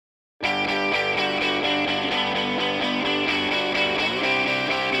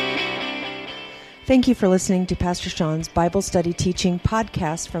Thank you for listening to Pastor Sean's Bible Study Teaching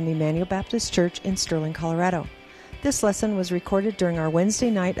podcast from Emmanuel Baptist Church in Sterling, Colorado. This lesson was recorded during our Wednesday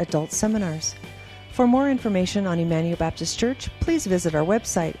night adult seminars. For more information on Emmanuel Baptist Church, please visit our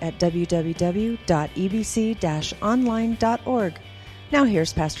website at www.ebc-online.org. Now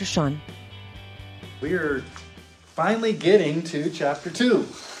here's Pastor Sean. We are finally getting to chapter 2.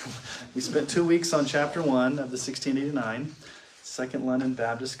 We spent 2 weeks on chapter 1 of the 1689 Second London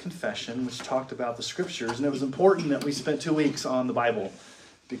Baptist Confession, which talked about the scriptures. And it was important that we spent 2 weeks on the Bible,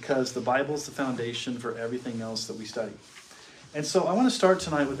 because the Bible is the foundation for everything else that we study. And so I want to start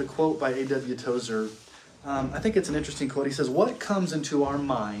tonight with a quote by A.W. Tozer. I think it's an interesting quote. He says, "What comes into our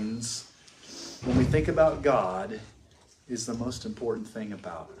minds when we think about God is the most important thing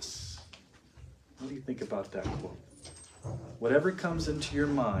about us." What do you think about that quote? Whatever comes into your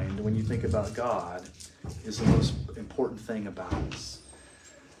mind when you think about God is the most important thing about us.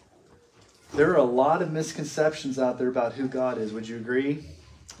 There are a lot of misconceptions out there about who God is. Would you agree?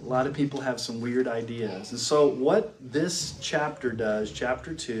 A lot of people have some weird ideas. And so what this chapter does,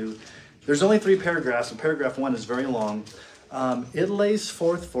 chapter 2, there's only 3 paragraphs, and paragraph 1 is very long. It lays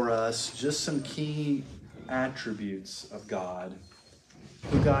forth for us just some key attributes of God,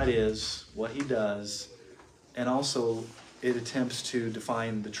 who God is, what he does, and also it attempts to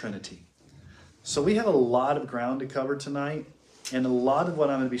define the Trinity. So we have a lot of ground to cover tonight, and a lot of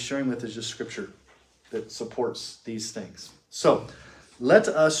what I'm going to be sharing with is just scripture that supports these things. So let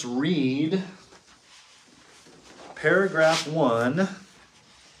us read paragraph 1.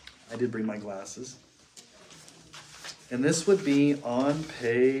 I did bring my glasses. And this would be on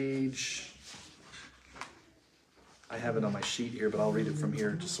page, I have it on my sheet here, but I'll read it from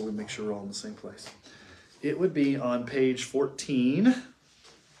here just so we make sure we're all in the same place. It would be on page 14.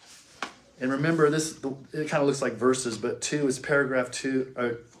 And remember, it kind of looks like verses, but 2 is paragraph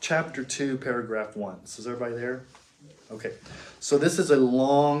 2, chapter 2, paragraph 1. So is everybody there? Okay. So this is a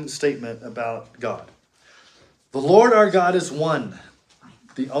long statement about God. The Lord our God is one,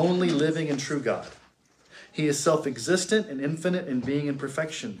 the only living and true God. He is self-existent and infinite in being and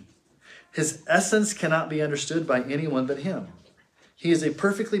perfection. His essence cannot be understood by anyone but him. He is a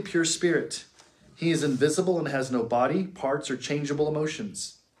perfectly pure spirit. He is invisible and has no body, parts, or changeable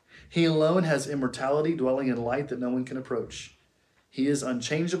emotions. He alone has immortality, dwelling in light that no one can approach. He is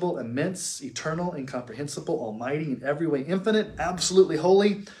unchangeable, immense, eternal, incomprehensible, almighty, in every way infinite, absolutely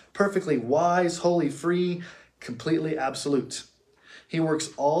holy, perfectly wise, wholly free, completely absolute. He works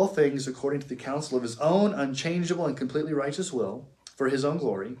all things according to the counsel of his own unchangeable and completely righteous will, for his own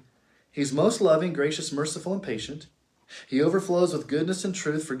glory. He's most loving, gracious, merciful, and patient. He overflows with goodness and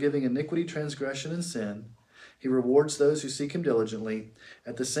truth, forgiving iniquity, transgression, and sin. He rewards those who seek him diligently.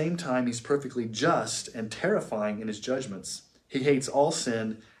 At the same time, he's perfectly just and terrifying in his judgments. He hates all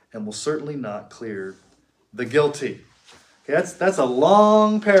sin and will certainly not clear the guilty. Okay, that's a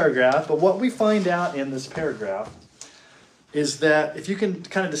long paragraph, but what we find out in this paragraph is that if you can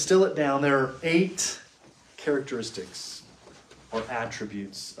kind of distill it down, there are 8 characteristics or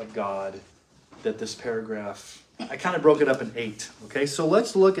attributes of God that this paragraph, I kind of broke it up in 8. Okay, so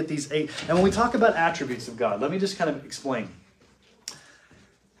let's look at these 8. And when we talk about attributes of God, let me just kind of explain.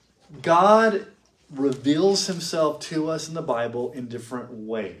 God reveals himself to us in the Bible in different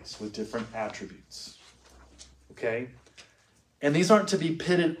ways with different attributes. Okay? And these aren't to be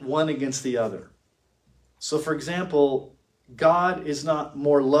pitted one against the other. So for example, God is not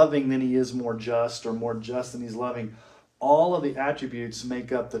more loving than he is more just, or more just than he's loving. All of the attributes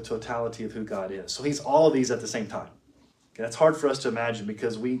make up the totality of who God is. So he's all of these at the same time. Okay, that's hard for us to imagine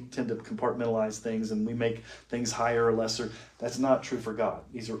because we tend to compartmentalize things and we make things higher or lesser. That's not true for God.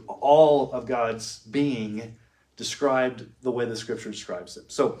 These are all of God's being described the way the scripture describes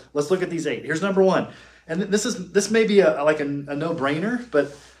it. So let's look at these 8. Here's number 1. And this may be a no-brainer,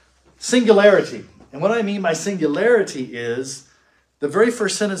 but singularity. And what I mean by singularity is the very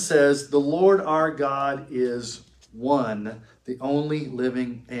first sentence says, "The Lord our God is one, the only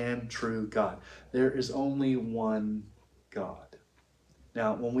living and true God." There is only one God.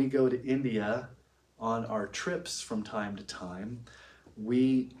 Now, when we go to India on our trips from time to time,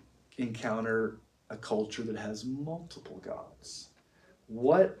 we encounter a culture that has multiple gods.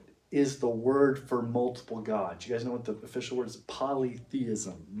 What is the word for multiple gods? You guys know what the official word is?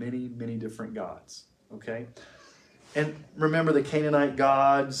 Polytheism. Many, many different gods. Okay? And remember the Canaanite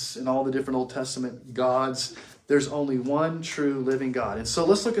gods and all the different Old Testament gods. There's only one true living God. And so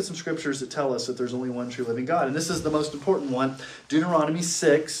let's look at some scriptures that tell us that there's only one true living God. And this is the most important one, Deuteronomy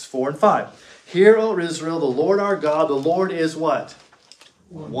 6, 4 and 5. "Hear, O Israel, the Lord our God, the Lord is what?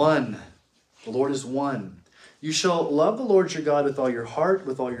 One. The Lord is one. You shall love the Lord your God with all your heart,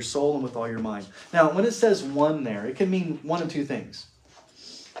 with all your soul, and with all your mind. Now, when it says one there, it can mean one of two things.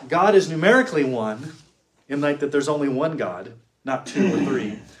 God is numerically one, in like that there's only one God, not two or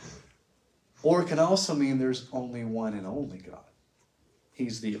three. Or it can also mean there's only one and only God.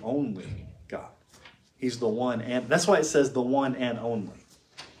 He's the only God. He's the one, and that's why it says the one and only.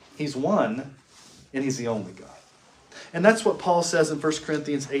 He's one, and he's the only God. And that's what Paul says in 1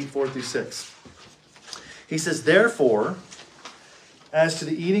 Corinthians 8, 4 through 6. He says, therefore, as to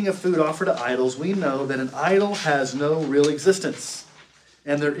the eating of food offered to idols, we know that an idol has no real existence,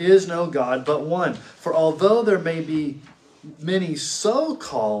 and there is no God but one. For although there may be many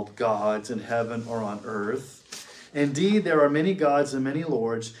so-called gods in heaven or on earth, indeed there are many gods and many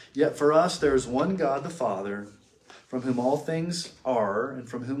lords, yet for us there is one God, the Father, from whom all things are, and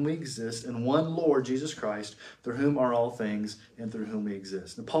from whom we exist, and one Lord, Jesus Christ, through whom are all things, and through whom we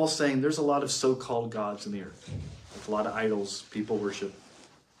exist. And Paul's saying there's a lot of so-called gods in the earth. There's a lot of idols people worship.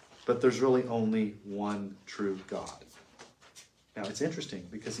 But there's really only one true God. Now, it's interesting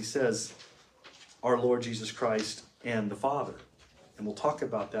because he says, our Lord Jesus Christ and the Father. And we'll talk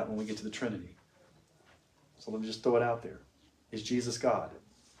about that when we get to the Trinity. So let me just throw it out there. Is Jesus God?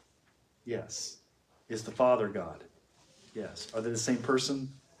 Yes. Is the Father God? Yes. Are they the same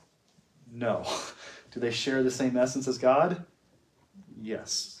person? No. Do they share the same essence as God?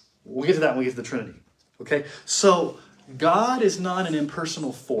 Yes. We'll get to that when we get to the Trinity. Okay? So, God is not an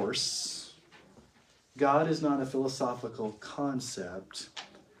impersonal force. God is not a philosophical concept,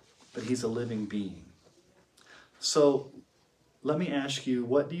 but he's a living being. So, let me ask you,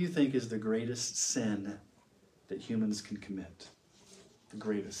 what do you think is the greatest sin that humans can commit? The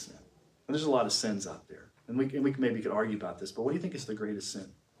greatest sin. And there's a lot of sins out there. And we maybe could argue about this, but what do you think is the greatest sin?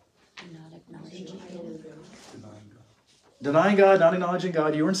 Not acknowledging God. Denying God, not acknowledging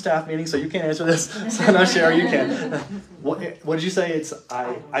God. You were in staff meeting, so you can't answer this. So no, Sherry, you can. What did you say? It's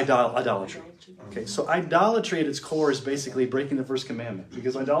idolatry. Okay, so idolatry at its core is basically breaking the first commandment,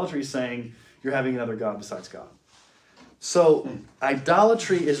 because idolatry is saying you're having another God besides God. So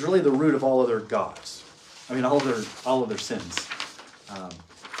idolatry is really the root of all other gods. I mean, all of their sins.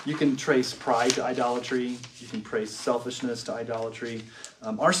 You can trace pride to idolatry. You can trace selfishness to idolatry.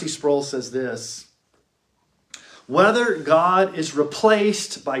 R.C. Sproul says this: whether God is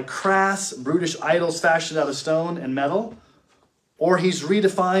replaced by crass, brutish idols fashioned out of stone and metal, or he's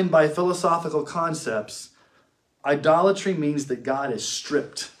redefined by philosophical concepts, idolatry means that God is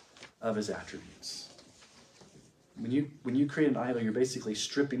stripped of his attributes. When you create an idol, you're basically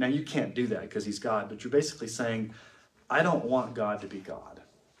stripping. Now, you can't do that because he's God, but you're basically saying, I don't want God to be God.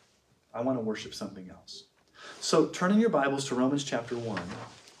 I want to worship something else. So turn in your Bibles to Romans chapter 1.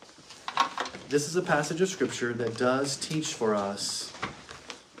 This is a passage of Scripture that does teach for us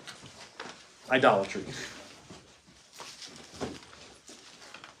idolatry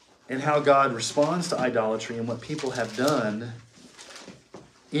and how God responds to idolatry and what people have done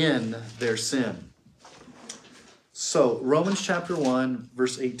in their sin. So Romans chapter 1,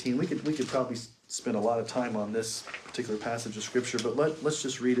 verse 18. We could probably spend a lot of time on this particular passage of Scripture, but let's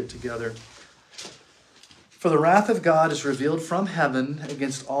just read it together. For the wrath of God is revealed from heaven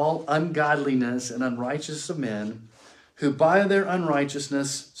against all ungodliness and unrighteousness of men, who by their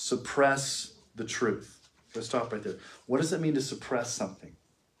unrighteousness suppress the truth. Let's stop right there. What does it mean to suppress something?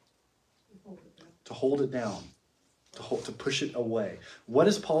 To hold it down. To push it away. What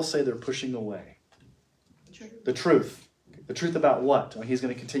does Paul say they're pushing away? The truth. The truth about what? Well, he's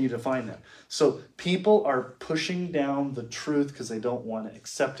going to continue to define that. So people are pushing down the truth because they don't want to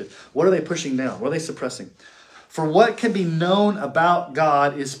accept it. What are they pushing down? What are they suppressing? For what can be known about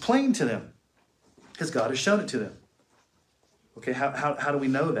God is plain to them, because God has shown it to them. Okay, how do we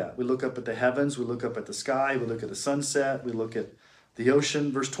know that? We look up at the heavens, we look up at the sky, we look at the sunset, we look at the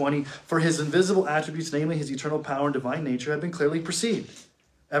ocean. Verse 20, for his invisible attributes, namely his eternal power and divine nature, have been clearly perceived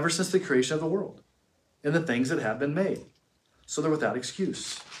ever since the creation of the world, and the things that have been made. So they're without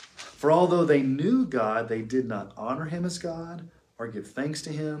excuse. For although they knew God, they did not honor him as God or give thanks to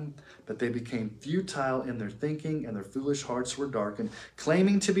him, but they became futile in their thinking, and their foolish hearts were darkened.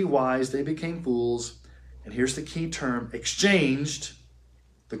 Claiming to be wise, they became fools. And here's the key term: exchanged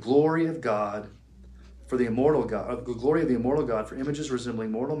the glory of God for the immortal God, the glory of the immortal God for images resembling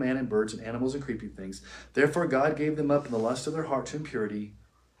mortal man and birds and animals and creeping things. Therefore God gave them up in the lust of their heart to impurity,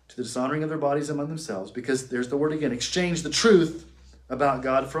 to the dishonoring of their bodies among themselves, because there's the word again, exchanged the truth about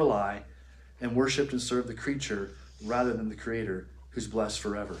God for a lie, and worshipped and served the creature rather than the Creator, who's blessed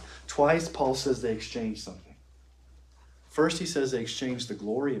forever. Twice Paul says they exchanged something. First he says they exchanged the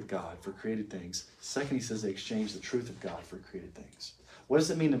glory of God for created things. Second he says they exchanged the truth of God for created things. What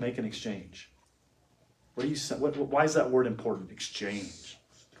does it mean to make an exchange? What do you say? Why is that word important? Exchange.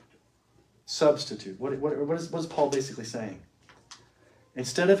 Substitute. What is Paul basically saying?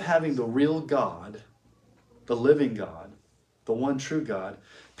 Instead of having the real God, the living God, the one true God,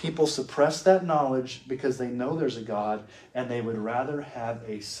 people suppress that knowledge because they know there's a God, and they would rather have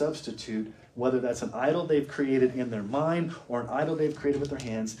a substitute, whether that's an idol they've created in their mind or an idol they've created with their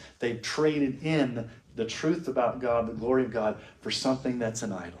hands. They've traded in the truth about God, the glory of God, for something that's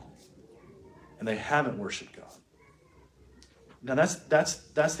an idol. And they haven't worshiped God. Now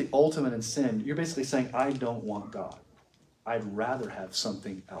that's the ultimate in sin. You're basically saying, I don't want God. I'd rather have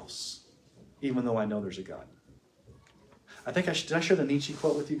something else, even though I know there's a God. I think did I share the Nietzsche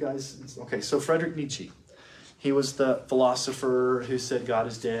quote with you guys? Okay, so Friedrich Nietzsche, he was the philosopher who said God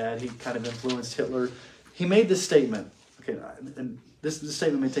is dead. He kind of influenced Hitler. He made this statement. Okay, and this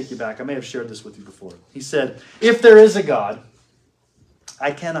statement may take you back. I may have shared this with you before. He said, if there is a God, I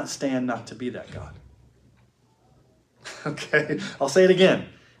cannot stand not to be that God. Okay, I'll say it again.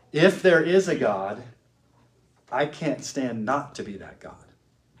 If there is a God, I can't stand not to be that God.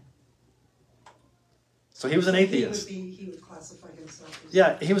 So he was an atheist. He would classify himself as...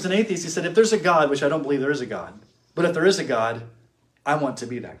 Yeah, he was an atheist. He said, if there's a God, which I don't believe there is a God, but if there is a God, I want to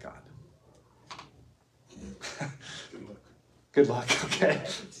be that God. Good luck, okay.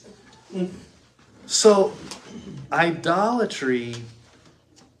 So, idolatry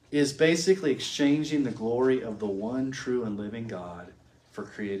is basically exchanging the glory of the one true and living God for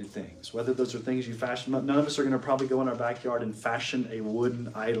created things. Whether those are things you fashion, none of us are going to probably go in our backyard and fashion a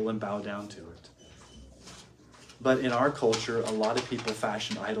wooden idol and bow down to it. But in our culture, a lot of people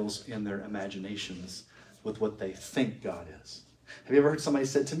fashion idols in their imaginations with what they think God is. Have you ever heard somebody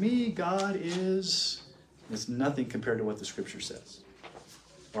say, to me, God is... It's nothing compared to what the scripture says.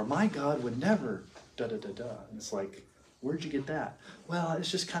 Or my God would never, da-da-da-da. And it's like, where'd you get that? Well,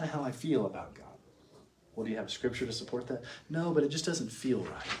 it's just kind of how I feel about God. Well, do you have scripture to support that? No, but it just doesn't feel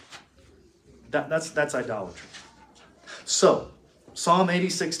right. That's idolatry. So, Psalm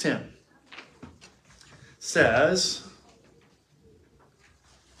 86:10 says,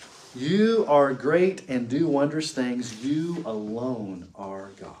 you are great and do wondrous things. You alone are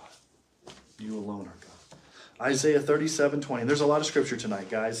God. You alone are God. Isaiah 37:20. There's a lot of scripture tonight,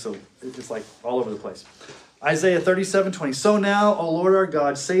 guys, so it's like all over the place. Isaiah 37:20. So now, O Lord our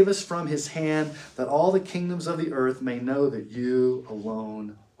God, save us from his hand, that all the kingdoms of the earth may know that you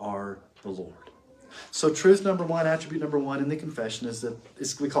alone are the Lord. So truth number one, attribute number one in the confession is that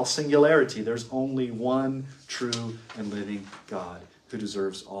we call singularity. There's only one true and living God who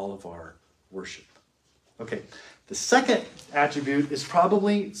deserves all of our worship. Okay, the second attribute is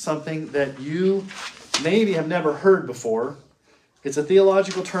probably something that you maybe have never heard before. It's a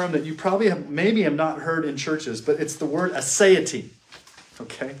theological term that you probably have not heard in churches, but it's the word aseity.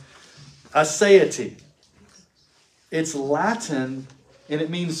 Okay? Aseity. It's Latin, and it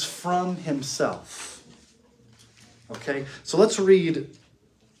means from himself. Okay? So let's read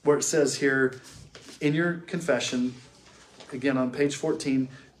where it says here in your confession, again on page 14,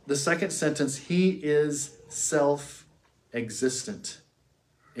 the second sentence, he is self-existent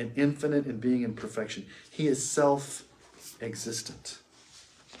and infinite in being and perfection. He is self-existent.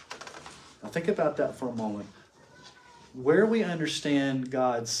 Now think about that for a moment. Where we understand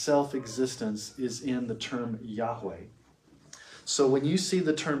God's self-existence is in the term Yahweh. So when you see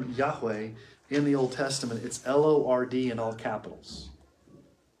the term Yahweh in the Old Testament, it's L-O-R-D in all capitals.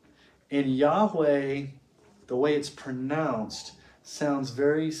 And Yahweh, the way it's pronounced, sounds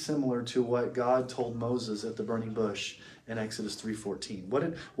very similar to what God told Moses at the burning bush in Exodus 3:14.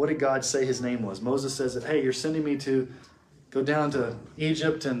 What did God say his name was? Moses says that, hey, you're sending me to go down to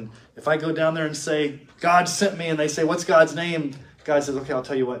Egypt, and if I go down there and say, God sent me, and they say, what's God's name? God says, okay, I'll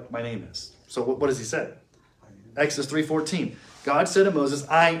tell you what my name is. So what does he say? Exodus 3:14. God said to Moses,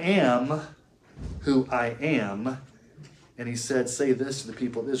 I am who I am. And he said, say this to the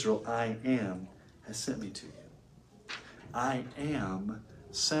people of Israel, I am has sent me to you. I am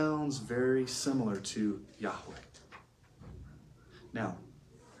sounds very similar to Yahweh. Now,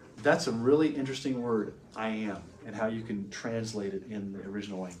 that's a really interesting word, I am, and how you can translate it in the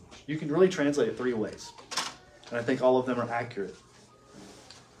original language. You can really translate it three ways, and I think all of them are accurate.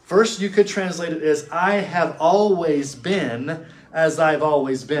 First, you could translate it as, I have always been as I've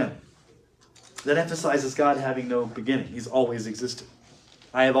always been. That emphasizes God having no beginning. He's always existed.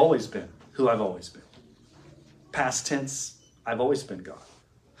 I have always been who I've always been. Past tense, I've always been God.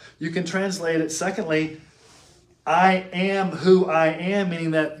 You can translate it, secondly, I am who I am,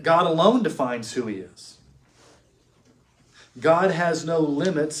 meaning that God alone defines who he is. God has no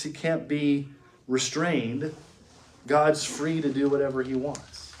limits. He can't be restrained. God's free to do whatever he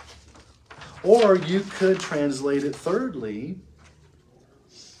wants. Or you could translate it thirdly,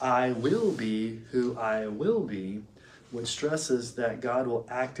 I will be who I will be, which stresses that God will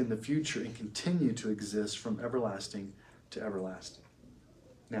act in the future and continue to exist from everlasting to everlasting.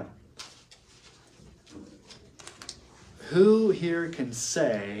 Now, who here can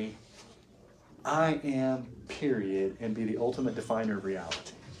say, I am, period, and be the ultimate definer of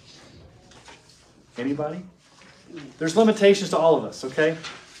reality? Anybody? There's limitations to all of us, okay?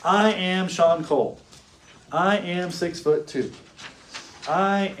 I am Sean Cole. I am 6'2".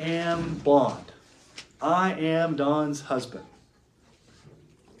 I am blonde. I am Don's husband.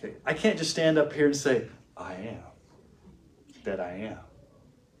 Okay, I can't just stand up here and say, I am that I am.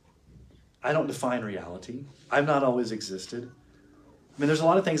 I don't define reality. I've not always existed. I mean, there's a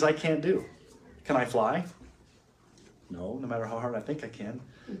lot of things I can't do. Can I fly? No, no matter how hard I think I can.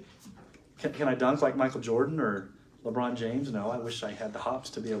 Can I dunk like Michael Jordan or LeBron James? No, I wish I had the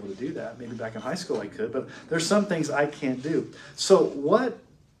hops to be able to do that. Maybe back in high school I could, but there's some things I can't do. So what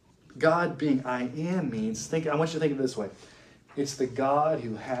God being I am means, I want you to think of it this way. It's the God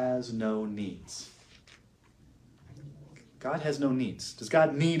who has no needs. God has no needs. Does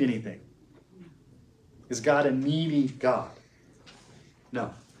God need anything? Is God a needy God?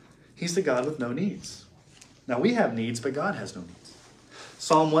 No. He's the God with no needs. Now we have needs, but God has no needs.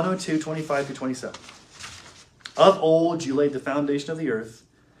 Psalm 102, 25 through 27. Of old you laid the foundation of the earth,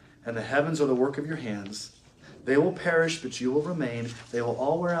 and the heavens are the work of your hands. They will perish, but you will remain. They will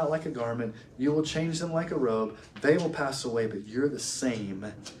all wear out like a garment. You will change them like a robe. They will pass away, but you're the same,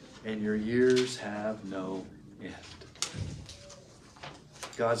 and your years have no end.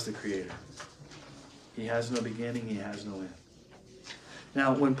 God's the creator. He has no beginning. He has no end.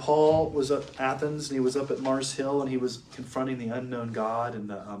 Now, when Paul was at Athens, and he was up at Mars Hill, and he was confronting the unknown God and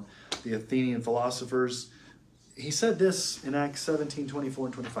the Athenian philosophers, he said this in Acts 17, 24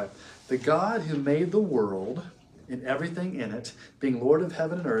 and 25. The God who made the world and everything in it, being Lord of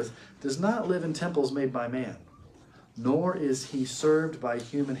heaven and earth, does not live in temples made by man, nor is he served by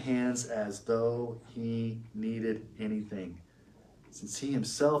human hands as though he needed anything, since he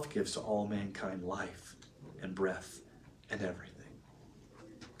himself gives to all mankind life and breath and everything.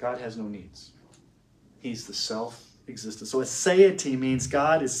 God has no needs. He's the self-existent. So aseity means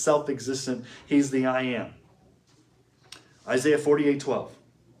God is self-existent. He's the I am. Isaiah 48:12.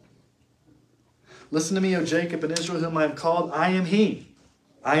 Listen to me, O Jacob and Israel, whom I have called. I am he.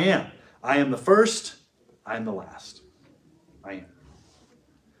 I am. I am the first. I am the last. I am.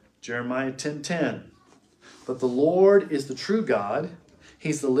 Jeremiah 10:10. But the Lord is the true God.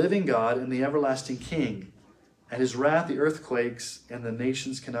 He's the living God and the everlasting King. At his wrath the earth quakes, and the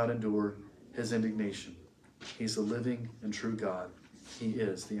nations cannot endure his indignation. He's the living and true God. He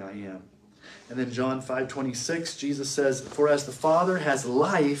is the I am. And then John 5:26, Jesus says, for as the Father has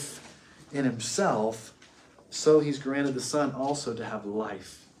life in himself, so he's granted the Son also to have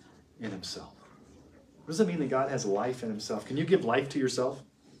life in himself. What does it mean that God has life in himself? Can you give life to yourself?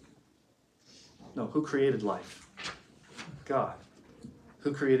 No. Who created life? God.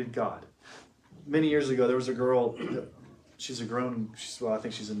 Who created God? Many years ago, there was a girl, I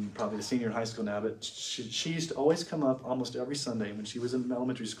think she's in probably a senior in high school now, but she used to always come up almost every Sunday when she was in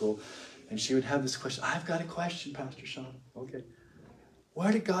elementary school, and she would have this question. I've got a question, Pastor Sean. Okay.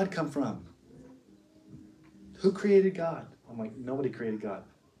 Where did God come from? Who created God? I'm like, nobody created God.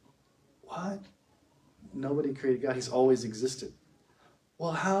 What? Nobody created God. He's always existed.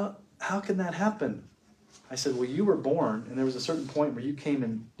 Well, how can that happen? I said, well, you were born, and there was a certain point where you came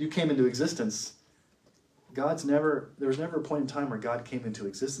into existence. There was never a point in time where God came into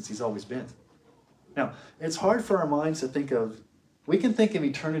existence. He's always been. Now, it's hard for our minds to think of, we can think of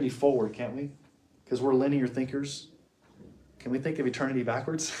eternity forward, can't we? Because we're linear thinkers. Can we think of eternity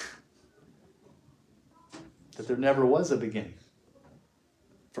backwards? That there never was a beginning.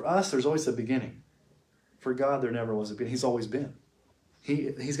 For us, there's always a beginning. For God, there never was a beginning. He's always been.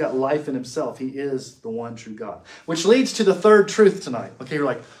 He's got life in himself. He is the one true God. Which leads to the third truth tonight. Okay, you're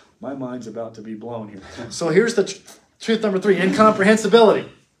like, my mind's about to be blown here. So here's the truth number 3, incomprehensibility.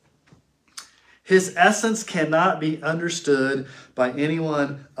 His essence cannot be understood by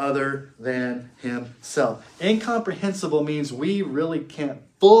anyone other than himself. Incomprehensible means we really can't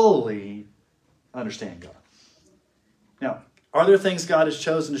fully understand God. Now, are there things God has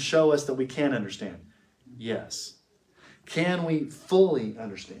chosen to show us that we can understand? Yes. Can we fully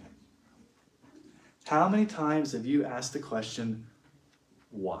understand? How many times have you asked the question,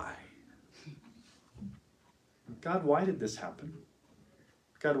 why? God, why did this happen?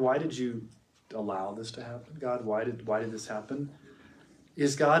 God, why did you allow this to happen? God, why did this happen?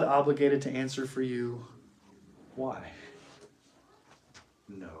 Is God obligated to answer for you? Why?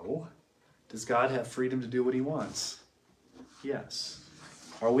 No. Does God have freedom to do what he wants? Yes.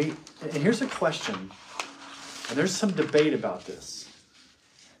 Are we? And here's a question, and there's some debate about this.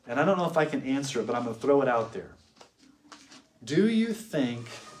 And I don't know if I can answer it, but I'm going to throw it out there. Do you think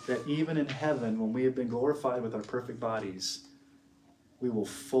that even in heaven, when we have been glorified with our perfect bodies, we will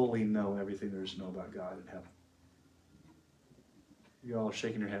fully know everything there is to know about God in heaven? You all are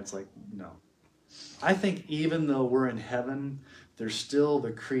shaking your heads like, no. I think even though we're in heaven, there's still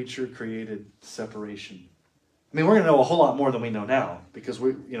the creature-created separation. I mean, we're going to know a whole lot more than we know now because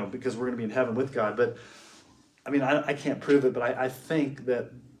we're going to be in heaven with God. But I mean, I can't prove it, but I think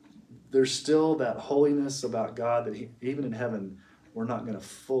that there's still that holiness about God that even in heaven, we're not going to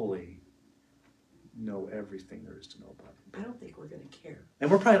fully know everything there is to know about him. I don't think we're going to care.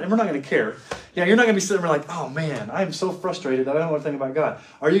 And we're not going to care. Yeah, you're not going to be sitting there like, oh man, I'm so frustrated that I don't know anything about God.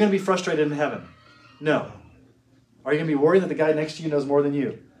 Are you going to be frustrated in heaven? No. Are you going to be worried that the guy next to you knows more than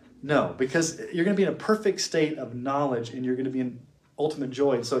you? No, because you're going to be in a perfect state of knowledge and you're going to be in ultimate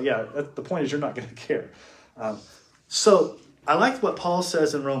joy. And so yeah, the point is you're not going to care. So I like what Paul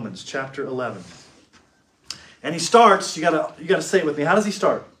says in Romans chapter 11. And he starts, you gotta say it with me. How does he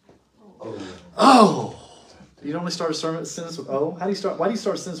start? Oh. You normally start a sentence with O? How do you start? Why do you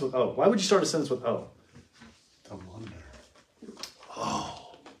start a sentence with O? Why would you start a sentence with O? I wonder.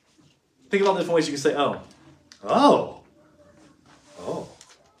 Oh. Think about the different ways you can say O. Oh. Oh.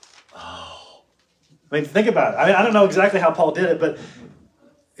 Oh. I mean, think about it. I don't know exactly how Paul did it, but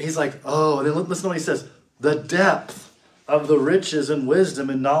he's like, oh, and then listen to what he says. The depth of the riches and wisdom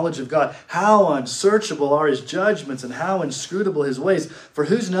and knowledge of God. How unsearchable are his judgments and how inscrutable his ways. For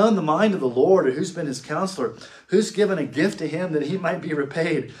who's known the mind of the Lord, or who's been his counselor? Who's given a gift to him that he might be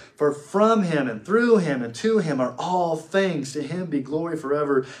repaid? For from him and through him and to him are all things. To him be glory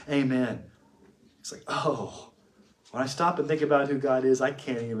forever. Amen. It's like, oh, when I stop and think about who God is, I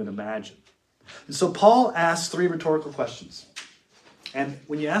can't even imagine. And so Paul asks 3 rhetorical questions. And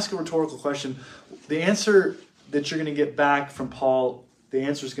when you ask a rhetorical question, the answer that you're going to get back from Paul, the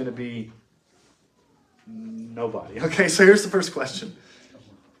answer is going to be nobody. Okay, so here's the first question.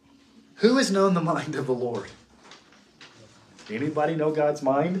 Who has known the mind of the Lord? Anybody know God's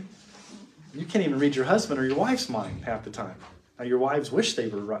mind? You can't even read your husband or your wife's mind half the time. Now, your wives wish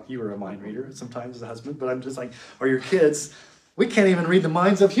you were a mind reader sometimes as a husband, but I'm just like, or your kids, we can't even read the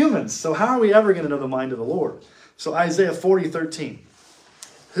minds of humans. So how are we ever going to know the mind of the Lord? So Isaiah 40:13.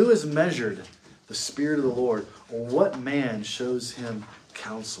 Who has measured the Spirit of the Lord, or what man shows him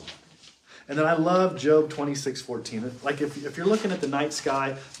counsel? And then I love Job 26:14. Like if you're looking at the night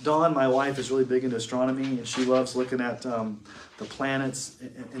sky, Dawn, my wife, is really big into astronomy, and she loves looking at the planets.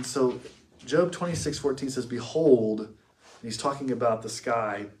 And so Job 26:14 says, behold, and he's talking about the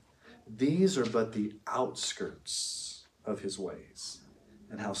sky, these are but the outskirts of his ways.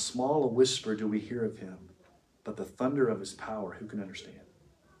 And how small a whisper do we hear of him, but the thunder of his power, who can understand?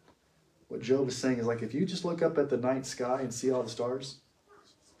 What Job is saying is like, if you just look up at the night sky and see all the stars,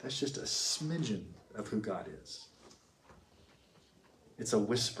 that's just a smidgen of who God is. It's a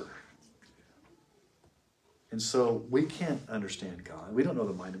whisper. And so we can't understand God. We don't know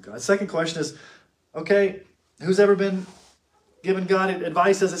the mind of God. Second question is, okay, who's ever been given God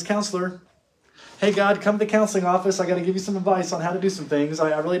advice as his counselor? Hey, God, come to the counseling office. I got to give you some advice on how to do some things.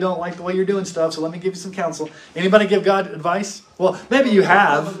 I really don't like the way you're doing stuff, so let me give you some counsel. Anybody give God advice? Well, maybe you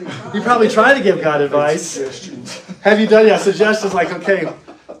have. You probably try to give God advice. Have you done? Yeah, suggestions like, okay,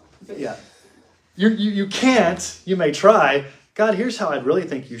 yeah. You can't. You may try. God, here's how I really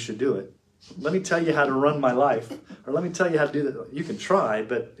think you should do it. Let me tell you how to run my life. Or let me tell you how to do that. You can try,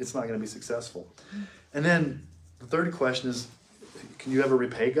 but it's not going to be successful. And then the third question is, can you ever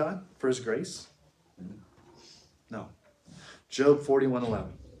repay God for his grace? No. Job 41:11.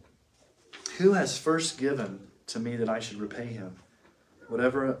 Who has first given to me that I should repay him?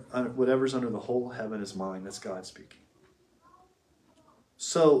 Whatever's under the whole heaven is mine. That's God speaking.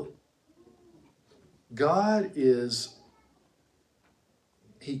 So, God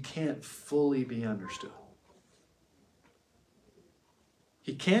he can't fully be understood.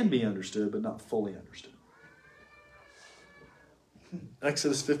 He can be understood, but not fully understood.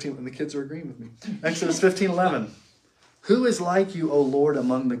 Exodus 15, and the kids are agreeing with me. Exodus 15:11. Who is like you, O Lord,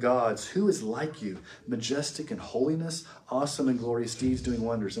 among the gods? Who is like you, majestic in holiness, awesome in glorious deeds, doing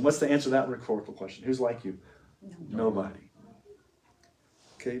wonders? And what's the answer to that rhetorical question? Who's like you? Nobody.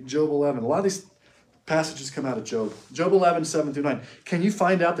 Okay, Job 11. A lot of these passages come out of Job. Job 11, 7-9. Can you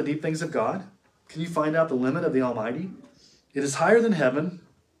find out the deep things of God? Can you find out the limit of the Almighty? It is higher than heaven.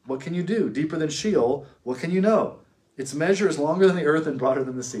 What can you do? Deeper than Sheol. What can you know? Its measure is longer than the earth and broader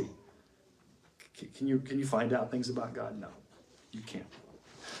than the sea. Can you find out things about God? No, you can't.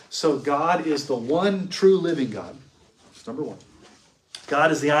 So God is the one true living God. That's number one. God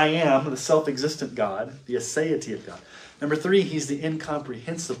is the I am, the self-existent God, the aseity of God. Number three, he's the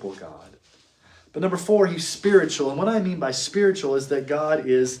incomprehensible God. But number four, he's spiritual. And what I mean by spiritual is that God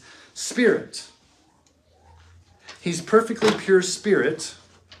is spirit. He's perfectly pure spirit.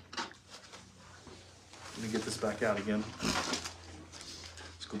 Let me get this back out again.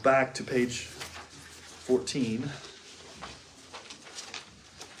 Let's go back to page 14.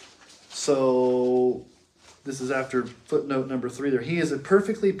 So this is after footnote number 3 there. He is a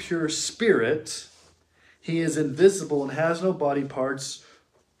perfectly pure spirit. He is invisible and has no body parts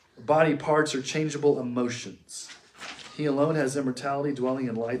or changeable emotions. He alone has immortality, dwelling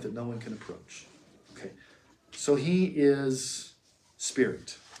in light that no one can approach. Okay, so he is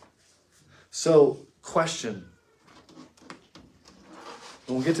spirit. So, question.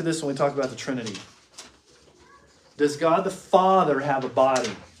 And we'll get to this when we talk about the Trinity. Does God the Father have a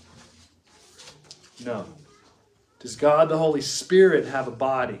body? No. Does God the Holy Spirit have a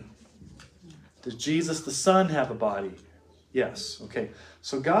body? Does Jesus the Son have a body? Yes. Okay.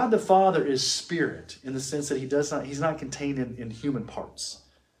 So God the Father is spirit in the sense that he's not contained in human parts.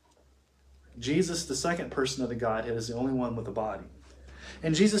 Jesus, the second person of the Godhead, is the only one with a body.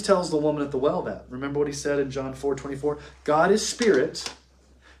 And Jesus tells the woman at the well that. Remember what he said in John 4:24? God is spirit,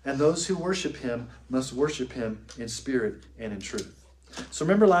 and those who worship him must worship him in spirit and in truth. So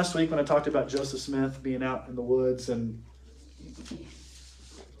remember last week when I talked about Joseph Smith being out in the woods and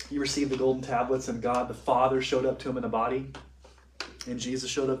he received the golden tablets and God the Father showed up to him in a body and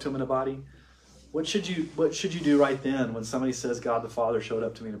Jesus showed up to him in a body? What should you do right then when somebody says God the Father showed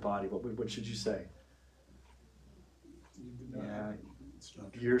up to me in a body? What should you say? Yeah,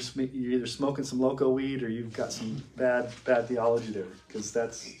 you're either smoking some loco weed or you've got some bad theology there, because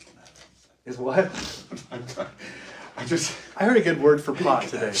that's is what? I heard a good word for pot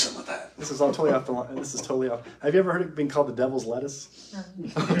today. Some of that. This is all totally off the line. This is totally off. Have you ever heard it being called the devil's lettuce?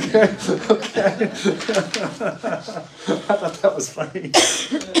 Okay. I thought that was funny.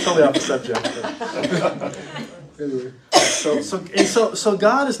 Totally off the subject. But anyway, so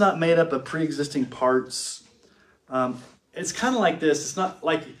God is not made up of pre-existing parts. It's kind of like this. It's not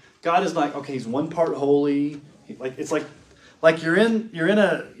like God is like, okay, he's one part holy. Like you're in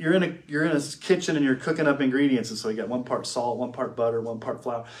a kitchen and you're cooking up ingredients, and so you got one part salt, one part butter, one part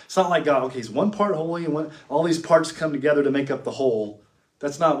flour. It's not like God, okay, he's one part holy and all these parts come together to make up the whole.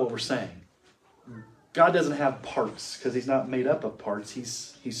 That's not what we're saying. God doesn't have parts because he's not made up of parts.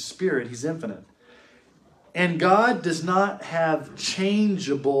 He's spirit, he's infinite. And God does not have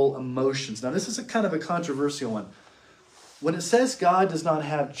changeable emotions. Now this is a kind of a controversial one. When it says God does not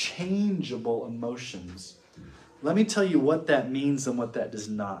have changeable emotions, let me tell you what that means and what that does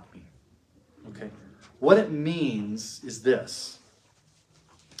not mean. Okay? What it means is this.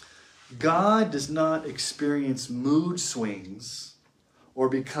 God does not experience mood swings or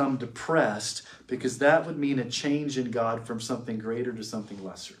become depressed, because that would mean a change in God from something greater to something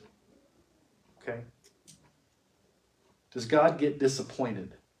lesser. Okay? Does God get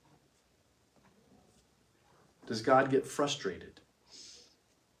disappointed? Does God get frustrated?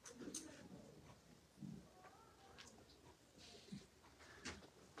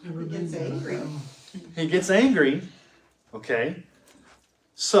 He gets angry. He gets angry. Okay.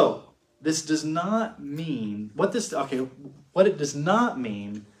 So, this does not mean, what it does not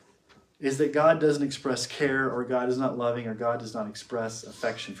mean is that God doesn't express care, or God is not loving, or God does not express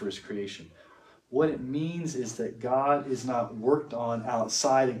affection for his creation. What it means is that God is not worked on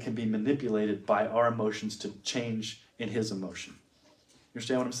outside and can be manipulated by our emotions to change in his emotion. You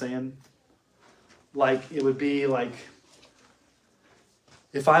understand what I'm saying? Like, it would be like,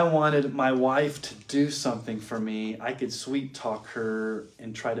 if I wanted my wife to do something for me, I could sweet talk her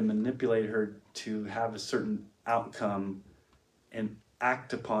and try to manipulate her to have a certain outcome and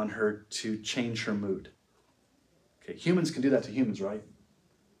act upon her to change her mood. Okay, humans can do that to humans, right?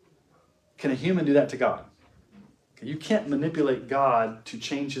 Can a human do that to God? Okay, you can't manipulate God to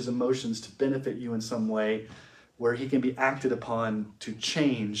change his emotions to benefit you in some way where he can be acted upon to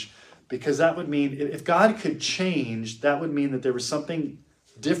change, because that would mean, if God could change, that would mean that there was something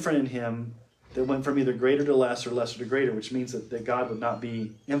different in him that went from either greater to less or lesser to greater, which means that God would not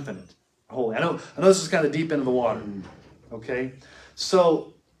be infinite, holy. I know this is kind of deep into the water. Okay?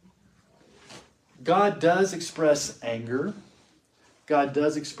 So God does express anger. God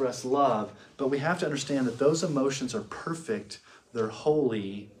does express love, but we have to understand that those emotions are perfect, they're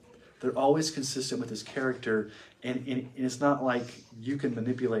holy, they're always consistent with his character, and it's not like you can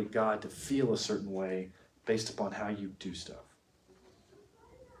manipulate God to feel a certain way based upon how you do stuff.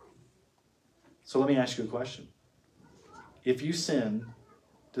 So let me ask you a question. If you sin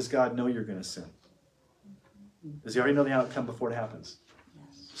does God know you're going to sin? Does he already know the outcome before it happens?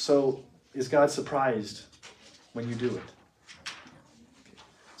 Yes. So is God surprised when you do it? Okay.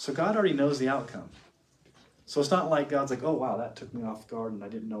 So God already knows the outcome. So it's not like God's like, oh, wow, that took me off guard and I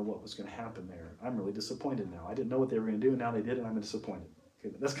didn't know what was going to happen there. I'm really disappointed now. I didn't know what they were going to do, and now they did it, and I'm disappointed.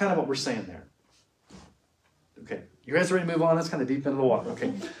 Okay, that's kind of what we're saying there. Okay, you guys ready to move on? That's kind of deep into the water.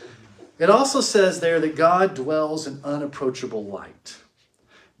 Okay. It also says there that God dwells in unapproachable light.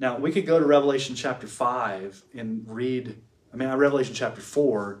 Now, we could go to Revelation chapter 5 and Revelation chapter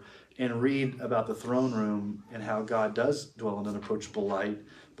 4 and read about the throne room and how God does dwell in unapproachable light.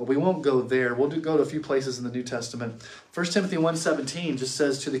 But we won't go there. We'll go to a few places in the New Testament. 1 Timothy 1:17 just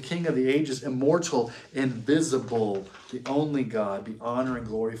says, to the King of the ages, immortal, invisible, the only God, be honor and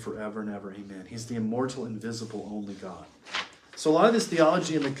glory forever and ever. Amen. He's the immortal, invisible, only God. So a lot of this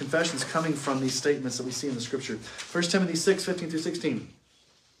theology and the confession is coming from these statements that we see in the Scripture. 1 Timothy 6:15-16.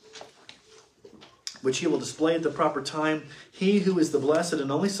 Which he will display at the proper time. He who is the blessed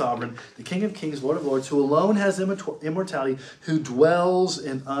and only sovereign, the King of kings, Lord of lords, who alone has immortality, who dwells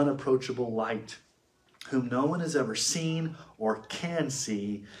in unapproachable light, whom no one has ever seen or can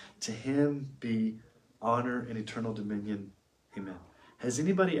see. To him be honor and eternal dominion. Amen. Has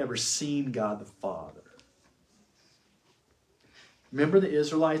anybody ever seen God the Father? Remember the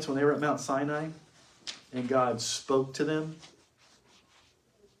Israelites when they were at Mount Sinai and God spoke to them?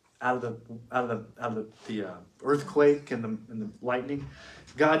 Out of the earthquake and the lightning,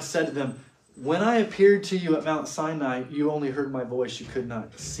 God said to them, when I appeared to you at Mount Sinai, you only heard my voice, you could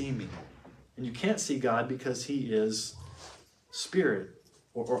not see me. And you can't see God because he is spirit,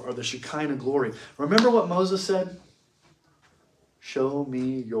 or the Shekinah glory. Remember what Moses said? Show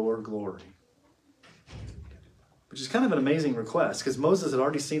me your glory. Which is kind of an amazing request, because Moses had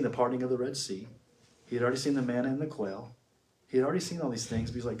already seen the parting of the Red Sea. He had already seen the manna and the quail. He had already seen all these things,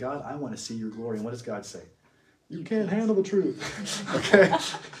 but he's like, God, I want to see your glory. And what does God say? You can't handle the truth. Okay?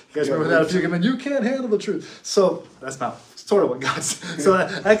 You guys remember that a few minutes? You can't handle the truth. So that's not sort of what God said. So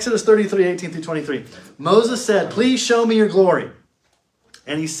Exodus 33:18-23. Moses said, please show me your glory.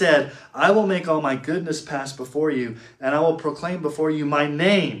 And he said, I will make all my goodness pass before you, and I will proclaim before you my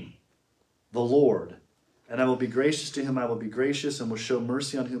name, the Lord. And I will be gracious to whom I will be gracious, and will show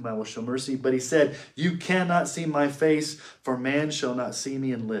mercy on whom I will show mercy. But he said, you cannot see my face, for man shall not see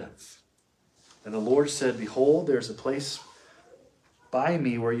me and live. And the Lord said, behold, there is a place by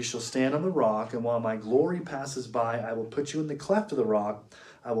me where you shall stand on the rock, and while my glory passes by, I will put you in the cleft of the rock.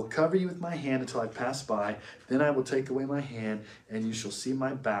 I will cover you with my hand until I pass by. Then I will take away my hand, and you shall see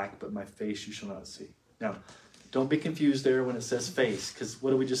my back, but my face you shall not see. Now, don't be confused there when it says face, because what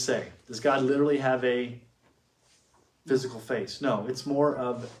did we just say? Does God literally have a physical face? No, it's more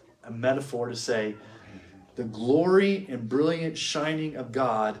of a metaphor to say the glory and brilliant shining of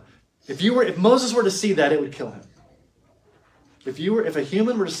God. If Moses were to see that, it would kill him. If a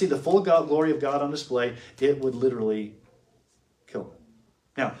human were to see the full glory of God on display, it would literally kill him.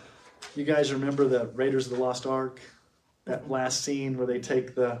 Now, you guys remember the Raiders of the Lost Ark? That last scene where they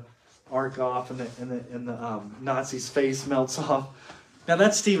take the ark off and the Nazi's face melts off. Now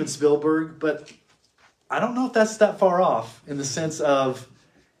that's Steven Spielberg, but I don't know if that's that far off in the sense of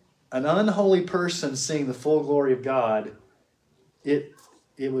an unholy person seeing the full glory of God. It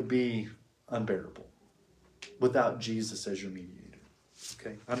would be unbearable without Jesus as your mediator.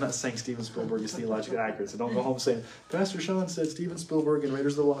 Okay, I'm not saying Steven Spielberg is theologically accurate, so don't go home saying, Pastor Sean said Steven Spielberg and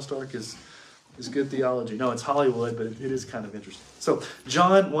Raiders of the Lost Ark is good theology. No, it's Hollywood, but it is kind of interesting. So,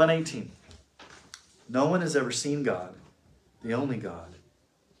 John 1:18. No one has ever seen God, the only God,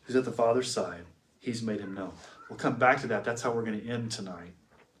 who's at the Father's side. He's made him known. We'll come back to that. That's how we're going to end tonight.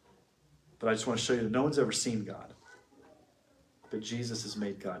 But I just want to show you that no one's ever seen God. But Jesus has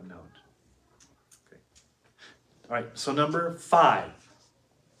made God known. Okay. All right, so number 5.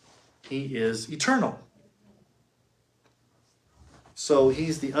 He is eternal. So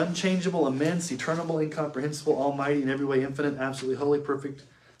he's the unchangeable, immense, eternal, incomprehensible, almighty, in every way infinite, absolutely holy, perfectly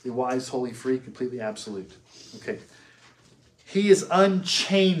wise, holy, free, completely absolute. Okay. He is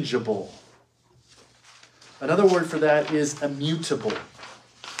unchangeable. Another word for that is immutable.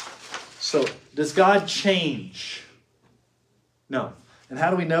 So, does God change? No. And how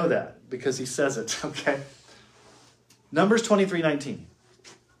do we know that? Because he says it, okay? Numbers 23:19.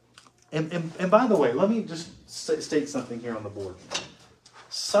 And by the way, let me just state something here on the board.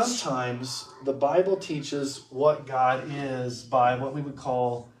 Sometimes the Bible teaches what God is by what we would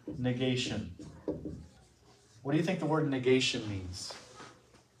call negation. What do you think the word negation means?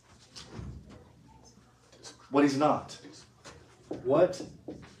 What he's not. What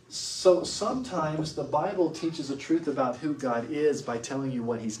So sometimes the Bible teaches a truth about who God is by telling you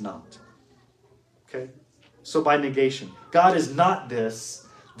what he's not. Okay? So by negation. God is not this,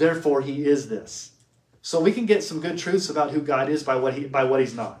 therefore he is this. So we can get some good truths about who God is by what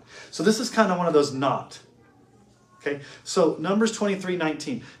he's not. So this is kind of one of those not. Okay? So Numbers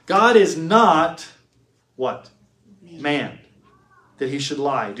 23:19. God is not what? Man. That he should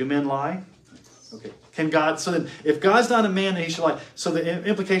lie. Do men lie? Okay. Can God, so then if God's not a man, then he should lie. So the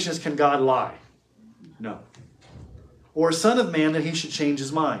implication is, can God lie? No. Or a son of man, that he should change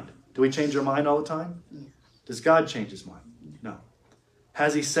his mind. Do we change our mind all the time? Does God change his mind? No.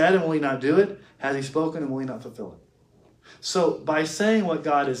 Has he said and will he not do it? Has he spoken and will he not fulfill it? So by saying what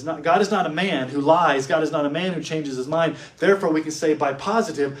God is not a man who lies. God is not a man who changes his mind. Therefore we can say by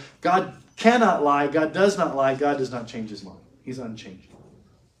positive, God cannot lie. God does not lie. God does not change his mind. He's unchanging.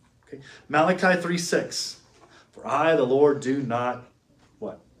 Okay. Malachi 3:6. For I, the Lord, do not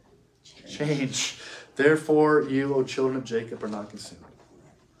what? Change. Therefore you, O children of Jacob, are not consumed.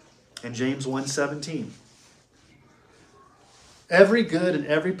 And James 1:17. Every good and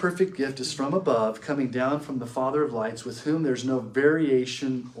every perfect gift is from above, coming down from the Father of lights, with whom there's no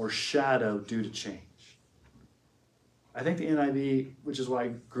variation or shadow due to change. I think the NIV, which is why I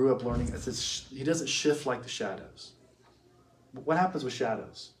grew up learning, it says he doesn't shift like the shadows. What happens with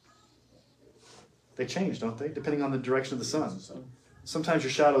shadows? They change, don't they? Depending on the direction of the sun. Sometimes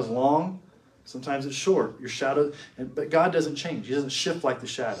your shadow is long, sometimes it's short. Your shadow, but God doesn't change. He doesn't shift like the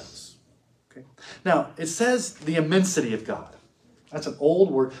shadows. Okay. Now, it says the immensity of God. That's an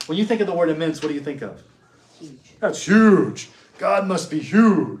old word. When you think of the word immense, what do you think of? Huge. That's huge. God must be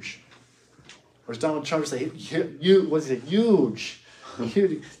huge. Or as Donald Trump say, what is it? Huge.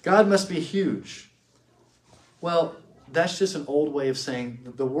 Huge. God must be huge. Well, that's just an old way of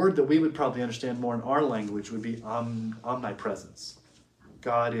saying the word that we would probably understand more in our language would be omnipresence.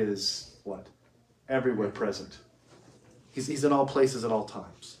 God is what? Everywhere present. He's in all places at all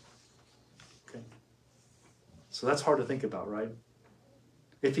times. Okay. So that's hard to think about, right?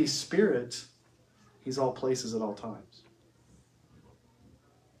 If he's spirit, he's all places at all times.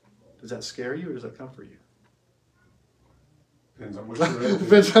 Does that scare you or does that comfort you? Depends on what you're up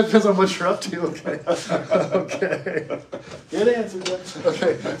to. Depends on what you're up to. Okay. Okay. Good answer, Jeff.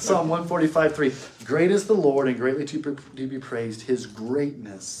 Okay. Psalm 145:3. Great is the Lord and greatly to be praised. His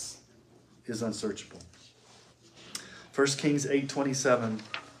greatness is unsearchable. 1 Kings 8:27.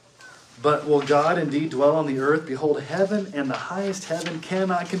 But will God indeed dwell on the earth? Behold, heaven and the highest heaven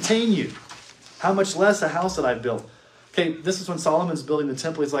cannot contain you. How much less a house that I've built. Okay, this is when Solomon's building the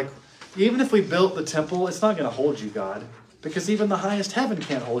temple. He's like, even if we built the temple, it's not going to hold you, God. Because even the highest heaven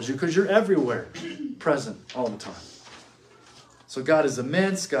can't hold you because you're everywhere, present all the time. So God is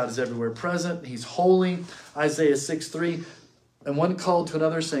immense. God is everywhere present. He's holy. Isaiah 6:3. And one called to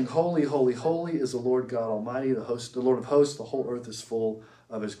another saying, Holy, holy, holy is the Lord God Almighty, the Lord of hosts. The whole earth is full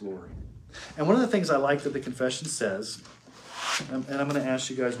of his glory. And one of the things I like that the confession says, and I'm going to ask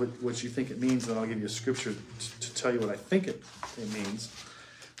you guys what you think it means, and then I'll give you a scripture to tell you what I think it means.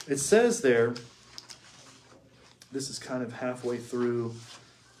 It says there, this is kind of halfway through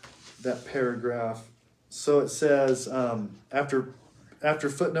that paragraph. So it says, after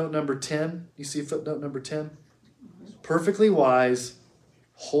footnote number 10, you see footnote number 10? Perfectly wise,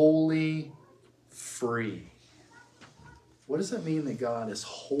 wholly free. What does that mean that God is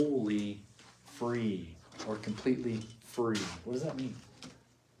wholly free or completely free? What does that mean?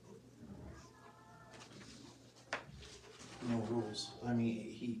 No rules. I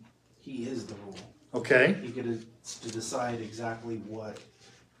mean, he is the rule. Okay. He could decide exactly what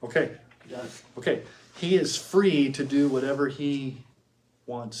Okay. he does. Okay. He is free to do whatever he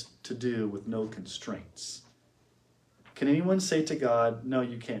wants to do with no constraints. Can anyone say to God, no,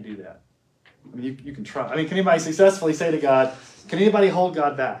 you can't do that? I mean, you can try. I mean, can anybody successfully say to God, can anybody hold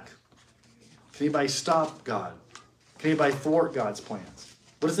God back? Can anybody stop God? Can anybody thwart God's plans?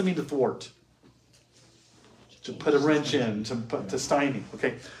 What does it mean to thwart? To put a wrench in, to stymie.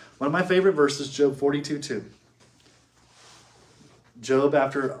 Okay. One of my favorite verses, Job 42:2. Job,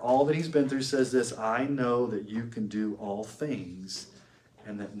 after all that he's been through, says this, I know that you can do all things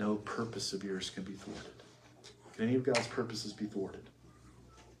and that no purpose of yours can be thwarted. Can any of God's purposes be thwarted?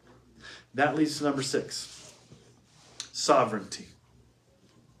 That leads to number 6. Sovereignty.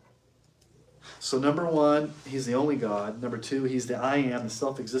 So number 1, he's the only God. Number 2, he's the I am, the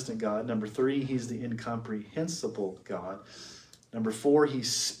self-existent God. Number 3, he's the incomprehensible God. Number 4,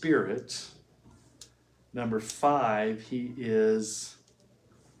 he's spirit. Number 5, he is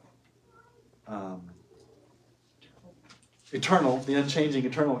eternal, the unchanging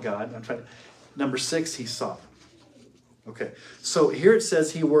eternal God. Number 6, he's sovereign. Okay, so here it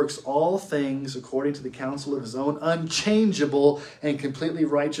says he works all things according to the counsel of his own unchangeable and completely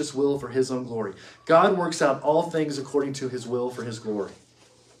righteous will for his own glory. God works out all things according to his will for his glory.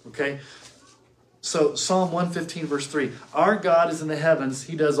 Okay, so Psalm 115 verse 3, our God is in the heavens,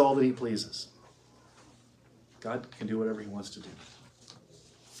 he does all that he pleases. God can do whatever he wants to do.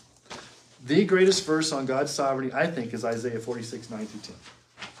 The greatest verse on God's sovereignty, I think, is Isaiah 46, 9-10.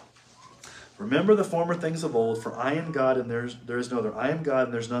 Remember the former things of old, for I am God and there is no other. I am God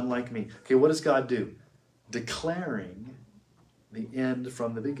and there's none like me. Okay, what does God do? Declaring the end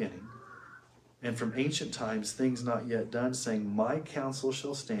from the beginning, and from ancient times things not yet done, saying, my counsel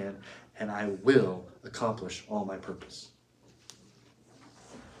shall stand, and I will accomplish all my purpose.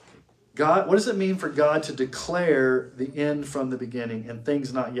 God, what does it mean for God to declare the end from the beginning and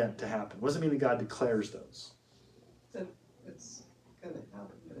things not yet to happen? What does it mean that God declares those? That it's going to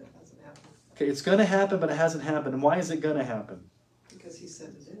happen, but it hasn't happened. Okay, it's going to happen, but it hasn't happened. And why is it going to happen? Because he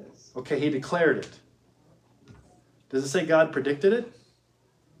said it is. Okay, he declared it. Does it say God predicted it?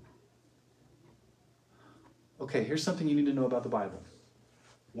 Okay, here's something you need to know about the Bible.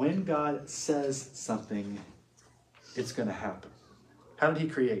 When God says something, it's going to happen. How did he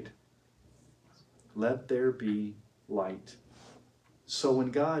create? Let there be light. So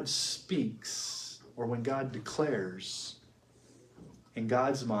when God speaks, or when God declares, in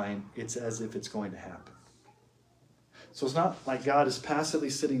God's mind, it's as if it's going to happen. So it's not like God is passively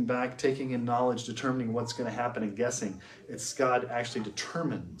sitting back, taking in knowledge, determining what's going to happen and guessing. It's God actually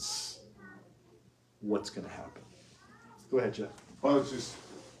determines what's going to happen. Go ahead, Jeff. Well, I was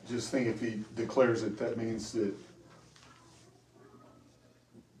just think if he declares it, that means that.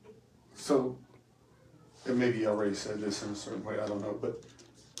 So, and maybe you already said this in a certain way, I don't know, but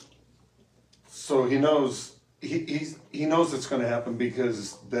so he knows he knows it's going to happen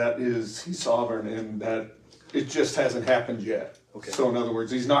because he's sovereign and that it just hasn't happened yet. Okay. So in other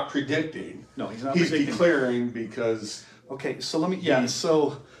words, he's not predicting. No, he's not He's predicting. declaring because Okay, so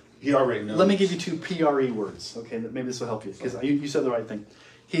he already knows. let me give you two PRE words. Okay, maybe this will help you because you said the right thing.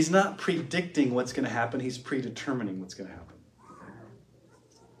 He's not predicting what's going to happen. He's predetermining what's going to happen.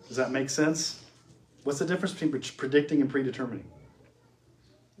 Does that make sense? What's the difference between predicting and predetermining?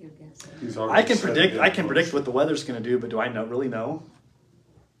 You're guessing. He's already set it in I can predict motion. what the weather's going to do, but do I really know?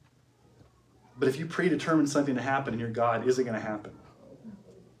 But if you predetermine something to happen and you're God, is it going to happen?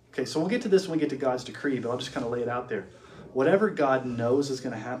 Okay, so we'll get to this when we get to God's decree, but I'll just kind of lay it out there. Whatever God knows is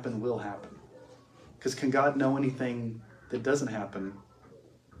going to happen will happen. Because can God know anything that doesn't happen?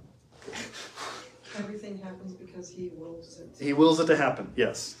 Everything happens because he wills it. He wills it to happen.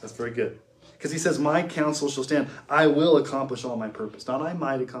 Yes, that's very good. Because he says, my counsel shall stand. I will accomplish all my purpose. Not I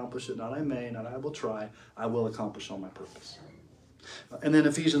might accomplish it, not I may, not I will try. I will accomplish all my purpose. And then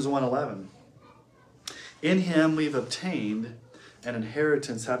Ephesians 1:11. In him we've obtained an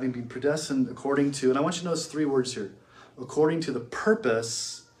inheritance, having been predestined according to, and I want you to notice three words here, according to the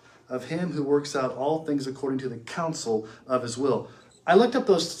purpose of him who works out all things according to the counsel of his will. I looked up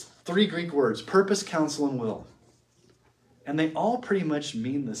those three Greek words, purpose, counsel, and will. And they all pretty much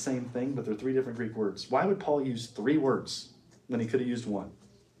mean the same thing, but they're three different Greek words. Why would Paul use three words when he could have used one?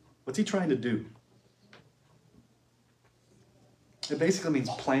 What's he trying to do? It basically means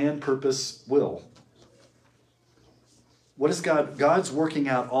plan, purpose, will. What is God? God's working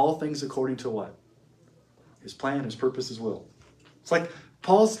out all things according to what? His plan, his purpose, his will. It's like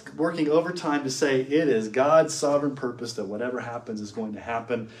Paul's working overtime to say it is God's sovereign purpose that whatever happens is going to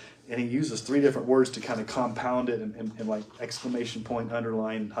happen. And he uses three different words to kind of compound it and like exclamation point,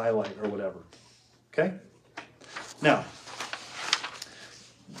 underline, highlight, or whatever. Okay? Now,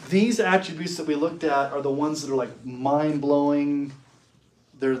 these attributes that we looked at are the ones that are like mind-blowing.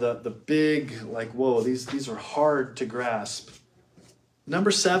 They're the big, like, whoa, these are hard to grasp. Number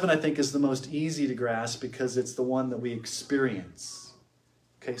 7, I think, is the most easy to grasp because it's the one that we experience.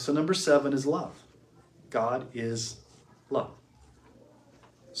 Okay, so number 7 is love. God is love.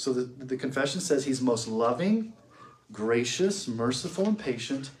 So the confession says he's most loving, gracious, merciful, and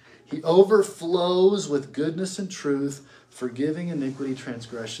patient. He overflows with goodness and truth, forgiving iniquity,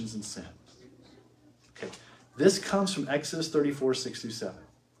 transgressions, and sin. Okay, this comes from Exodus 34, 6-7.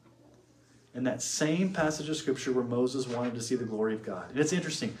 In that same passage of Scripture where Moses wanted to see the glory of God. And it's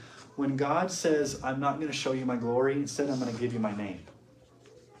interesting. When God says, I'm not going to show you my glory, instead I'm going to give you my name.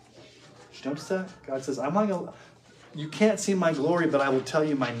 Did you notice that? God says, you can't see my glory, but I will tell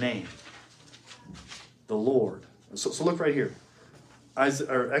you my name. The Lord. So look right here.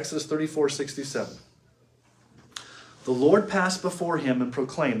 Exodus 34, 6-7. The Lord passed before him and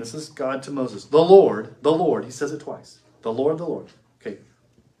proclaimed, this is God to Moses, the Lord, he says it twice. The Lord, okay.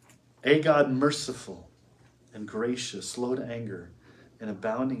 A God merciful and gracious, slow to anger, and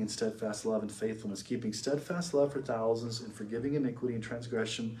abounding in steadfast love and faithfulness, keeping steadfast love for thousands, and forgiving iniquity and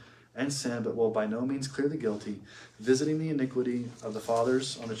transgression and sin, but will by no means clear the guilty, visiting the iniquity of the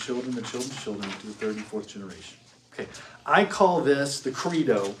fathers on the children's children to the third and fourth generation. Okay, I call this the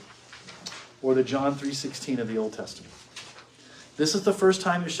credo, or the John 3:16 of the Old Testament. This is the first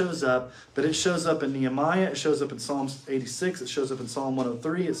time it shows up, but it shows up in Nehemiah, it shows up in Psalm 86, it shows up in Psalm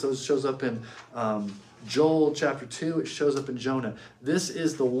 103, it shows up in Joel chapter 2, it shows up in Jonah. This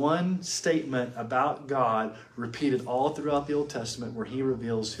is the one statement about God repeated all throughout the Old Testament where he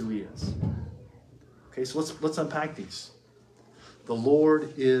reveals who he is. Okay, so let's unpack these. The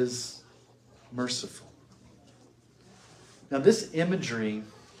Lord is merciful. Now this imagery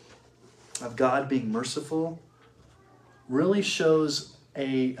of God being merciful really shows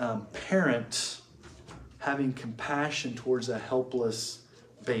a parent having compassion towards a helpless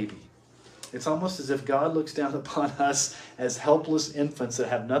baby. It's almost as if God looks down upon us as helpless infants that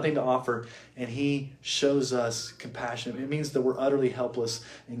have nothing to offer, and he shows us compassion. It means that we're utterly helpless,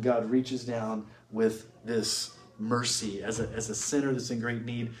 and God reaches down with this mercy. As a sinner that's in great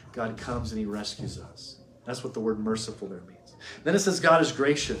need, God comes and he rescues us. That's what the word merciful there means. Then it says God is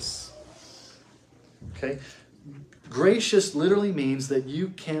gracious. Okay? Gracious literally means that you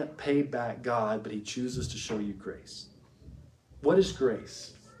can't pay back God, but he chooses to show you grace. What is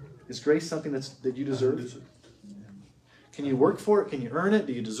grace? Is grace something that you deserve? Can you work for it? Can you earn it?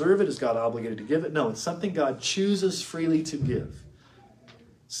 Do you deserve it? Is God obligated to give it? No, it's something God chooses freely to give,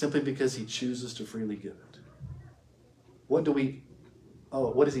 simply because he chooses to freely give it. What do we owe?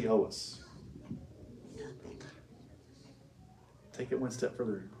 What does he owe us? Take it one step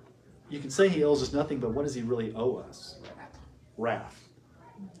further. You can say he owes us nothing, but what does he really owe us? Wrath.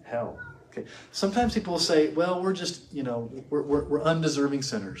 Hell. Okay. Sometimes people will say, well, we're just, we're undeserving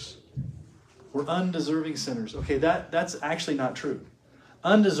sinners. We're undeserving sinners. Okay, that's actually not true.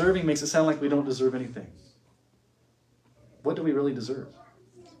 Undeserving makes it sound like we don't deserve anything. What do we really deserve?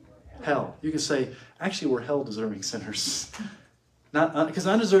 Hell. You can say, actually, we're hell-deserving sinners. Not because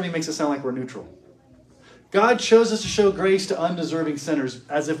undeserving makes it sound like we're neutral. God chose us to show grace to undeserving sinners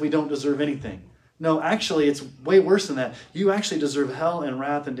as if we don't deserve anything. No, actually, it's way worse than that. You actually deserve hell and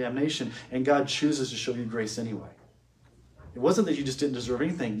wrath and damnation, and God chooses to show you grace anyway. It wasn't that you just didn't deserve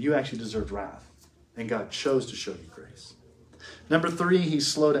anything. You actually deserved wrath, and God chose to show you grace. Number 3, he's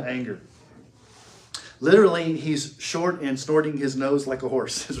slow to anger. Literally, he's short and snorting his nose like a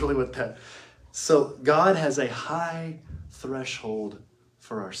horse is really what that. So God has a high threshold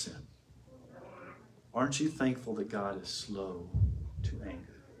for our sin. Aren't you thankful that God is slow to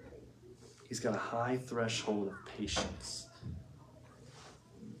anger? He's got a high threshold of patience.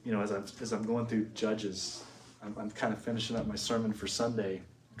 As I'm going through Judges, I'm kind of finishing up my sermon for Sunday.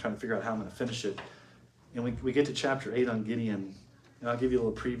 I'm trying to figure out how I'm going to finish it. And we get to chapter 8 on Gideon, and I'll give you a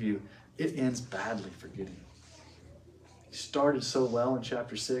little preview. It ends badly for Gideon. He started so well in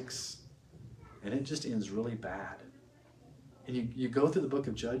chapter 6, and it just ends really bad. And you go through the book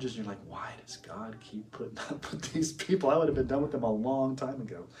of Judges, and you're like, why does God keep putting up with these people? I would have been done with them a long time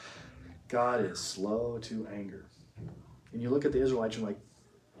ago. God is slow to anger. And you look at the Israelites, you're like,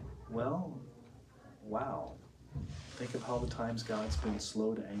 well, wow. Think of all the times God's been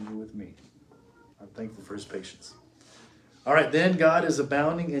slow to anger with me. I'm thankful for his patience. All right, then God is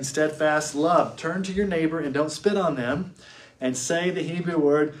abounding in steadfast love. Turn to your neighbor and don't spit on them, and say the Hebrew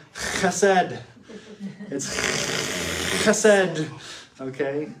word chesed. It's chesed,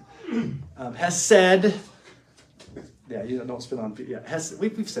 okay? Hesed. Yeah, don't spit on people. Yeah,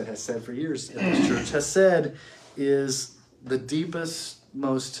 we've said hesed for years in this church. Hesed is the deepest,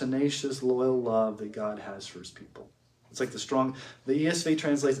 most tenacious, loyal love that God has for his people. It's like the ESV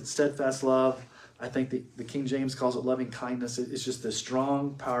translates it steadfast love. I think the King James calls it loving kindness. It's just the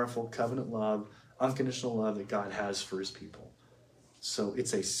strong, powerful covenant love, unconditional love that God has for his people. So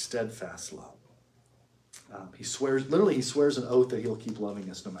it's a steadfast love. He swears an oath that he'll keep loving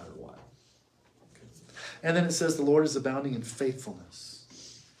us no matter what. Okay. And then it says the Lord is abounding in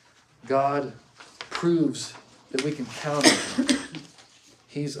faithfulness. God proves that we can count on him.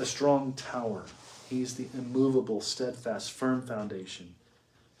 He's a strong tower. He's the immovable, steadfast, firm foundation.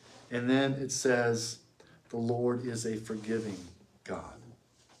 And then it says, the Lord is a forgiving God.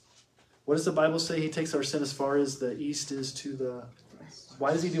 What does the Bible say? He takes our sin as far as the east is to the west.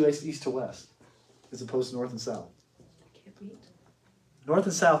 Why does he do east to west as opposed to north and south? I can't meet. North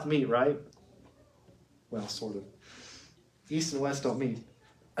and south meet, right? Well, sort of. East and west don't meet.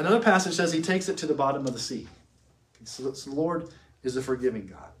 Another passage says he takes it to the bottom of the sea. So the Lord is a forgiving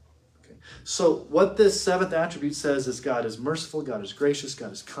God. Okay. So what this seventh attribute says is God is merciful, God is gracious,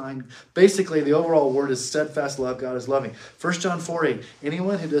 God is kind. Basically, the overall word is steadfast love, God is loving. 1 John 4:8,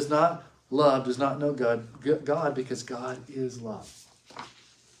 anyone who does not love does not know God because God is love.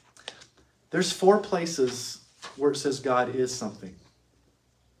 There's 4 places where it says God is something.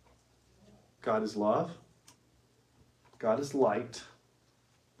 God is love. God is light.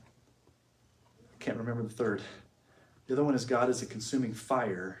 Can't remember the third. The other one is God is a consuming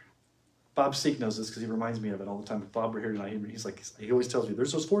fire. Bob Seek knows this because he reminds me of it all the time. If Bob were here tonight, he's like, he always tells me,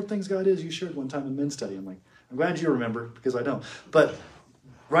 there's those 4 things God is you shared one time in men's study. I'm like, I'm glad you remember because I don't. But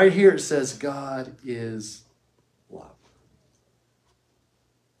right here it says God is love.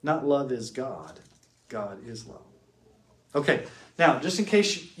 Not love is God. God is love. Okay, now just in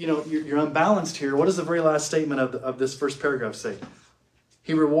case you're unbalanced here, what does the very last statement of this first paragraph say?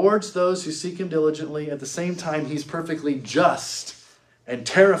 He rewards those who seek him diligently. At the same time, he's perfectly just and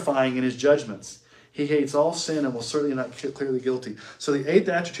terrifying in his judgments. He hates all sin and will certainly not clear the guilty. So the eighth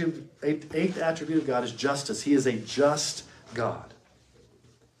attribute of God is justice. He is a just God.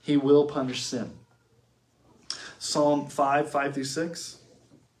 He will punish sin. Psalm 5:5-6.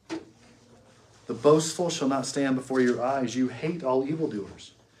 The boastful shall not stand before your eyes. You hate all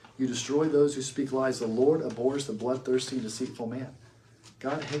evildoers. You destroy those who speak lies. The Lord abhors the bloodthirsty and deceitful man.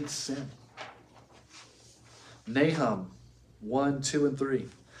 God hates sin. Nahum 1:2-3.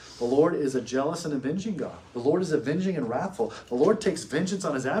 The Lord is a jealous and avenging God. The Lord is avenging and wrathful. The Lord takes vengeance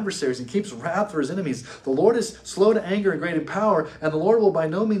on his adversaries and keeps wrath for his enemies. The Lord is slow to anger and great in power, and the Lord will by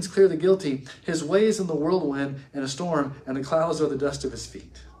no means clear the guilty. His ways in the whirlwind and a storm, and the clouds are the dust of his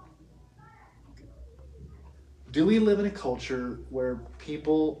feet. Do we live in a culture where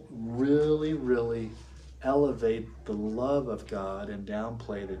people really, really elevate the love of God and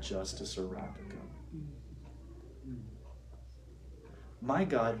downplay the justice or wrath of God? My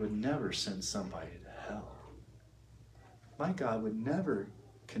God would never send somebody to hell. My God would never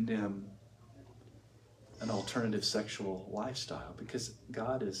condemn an alternative sexual lifestyle because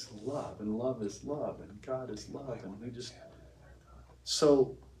God is love and love is love and God is love. And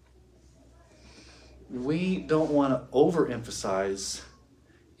so we don't want to overemphasize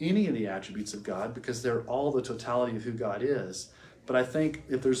any of the attributes of God because they're all the totality of who God is. But I think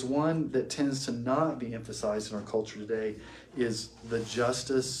if there's one that tends to not be emphasized in our culture today is the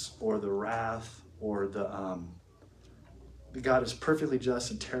justice or the wrath or the God is perfectly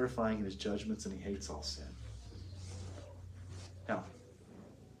just and terrifying in his judgments and he hates all sin. Now,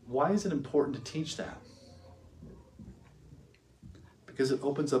 why is it important to teach that? Because it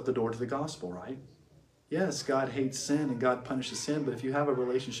opens up the door to the gospel, right? Yes, God hates sin and God punishes sin, but if you have a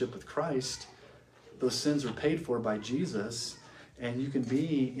relationship with Christ, those sins are paid for by Jesus, and you can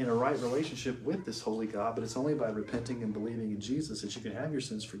be in a right relationship with this holy God, but it's only by repenting and believing in Jesus that you can have your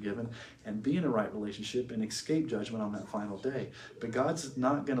sins forgiven and be in a right relationship and escape judgment on that final day. But God's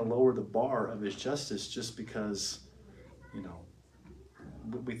not going to lower the bar of his justice just because,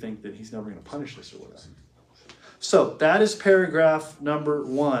 we think that he's never going to punish us or whatever. So that is paragraph number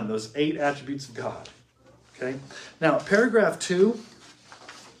 1, those 8 attributes of God. Okay. Now, paragraph 2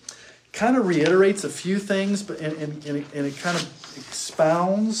 kind of reiterates a few things, but and it kind of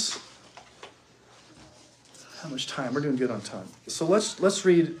expounds. How much time? We're doing good on time. So let's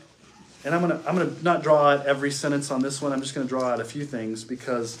read, and I'm gonna not draw out every sentence on this one. I'm just gonna draw out a few things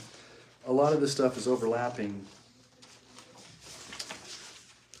because a lot of this stuff is overlapping.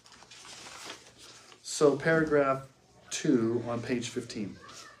 So paragraph 2 on page 15.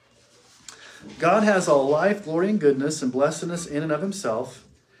 God has all life, glory, and goodness, and blessedness in and of himself.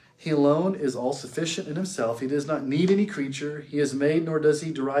 He alone is all-sufficient in himself. He does not need any creature he has made, nor does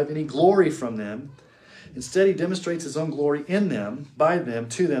he derive any glory from them. Instead, he demonstrates his own glory in them, by them,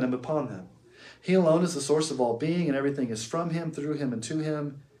 to them, and upon them. He alone is the source of all being, and everything is from him, through him, and to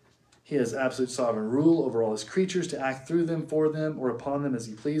him. He has absolute sovereign rule over all his creatures to act through them, for them, or upon them as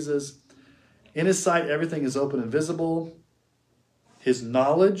he pleases. In his sight, everything is open and visible. His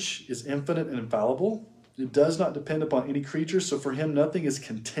knowledge is infinite and infallible. It does not depend upon any creature, so for him nothing is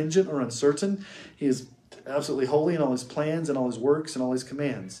contingent or uncertain. He is absolutely holy in all his plans and all his works and all his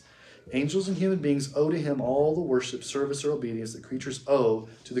commands. Angels and human beings owe to him all the worship, service, or obedience that creatures owe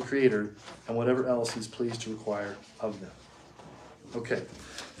to the Creator and whatever else he's pleased to require of them. Okay,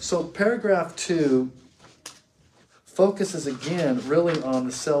 so paragraph 2 focuses again really on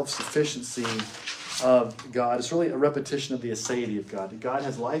the self-sufficiency of God. It's really a repetition of the aseity of God. God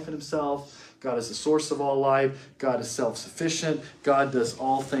has life in himself. God is the source of all life. God is self-sufficient. God does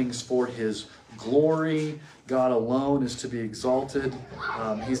all things for his glory. God alone is to be exalted.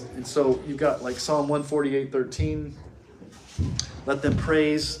 And so you've got like Psalm 148:13. Let them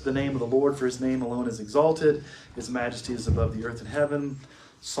praise the name of the Lord, for his name alone is exalted. His majesty is above the earth and heaven.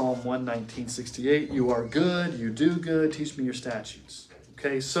 Psalm 119:68. You are good, you do good, teach me your statutes.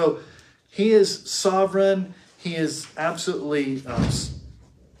 Okay, so he is sovereign. He is absolutely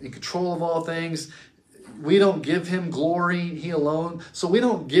in control of all things. We don't give him glory, he alone. So we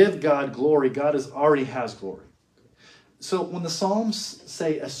don't give God glory. God already has glory. So when the Psalms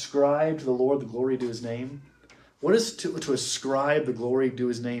say ascribe to the Lord the glory due his name, what does to ascribe the glory due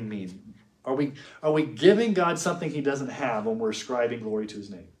his name mean? Are we giving God something he doesn't have when we're ascribing glory to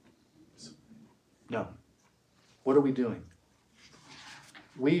his name? No. What are we doing?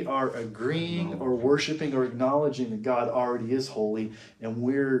 We are agreeing or worshiping or acknowledging that God already is holy, and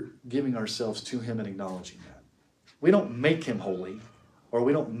we're giving ourselves to him and acknowledging that. We don't make him holy, or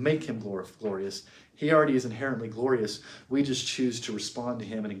we don't make him glorious. He already is inherently glorious. We just choose to respond to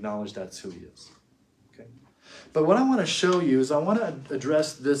him and acknowledge that's who he is. Okay? But what I want to show you is I want to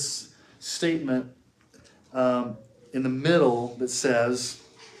address this statement in the middle that says,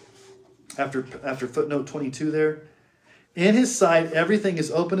 after footnote 22 there, in his sight, everything is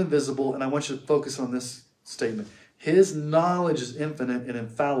open and visible, and I want you to focus on this statement. His knowledge is infinite and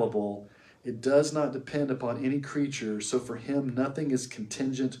infallible. It does not depend upon any creature, so for him, nothing is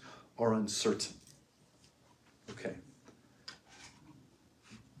contingent or uncertain. Okay.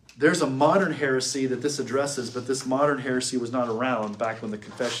 There's a modern heresy that this addresses, but this modern heresy was not around back when the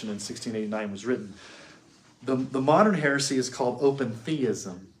Confession in 1689 was written. The modern heresy is called open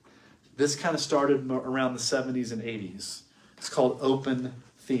theism. This kind of started around the 70s and 80s. It's called open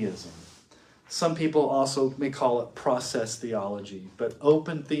theism. Some people also may call it process theology, but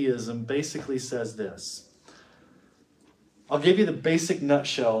open theism basically says this. I'll give you the basic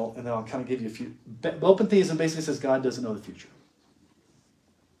nutshell, and then I'll kind of give you a few. Open theism basically says God doesn't know the future.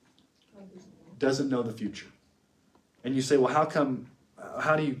 Doesn't know the future. And you say, well,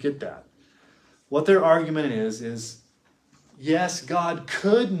 how do you get that? What their argument is yes, God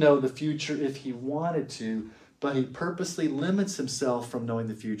could know the future if he wanted to, but he purposely limits himself from knowing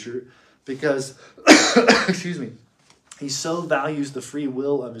the future because, excuse me, he so values the free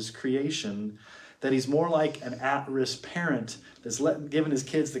will of his creation that he's more like an at-risk parent that's giving his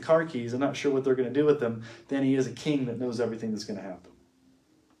kids the car keys and not sure what they're going to do with them than he is a king that knows everything that's going to happen.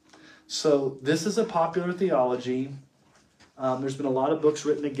 So this is a popular theology. There's been a lot of books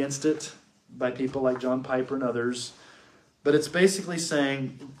written against it by people like John Piper and others. But it's basically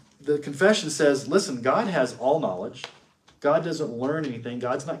saying, the confession says, listen, God has all knowledge. God doesn't learn anything.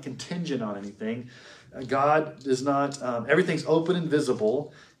 God's not contingent on anything. God does not, everything's open and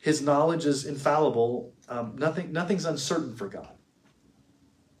visible. His knowledge is infallible. Nothing's uncertain for God.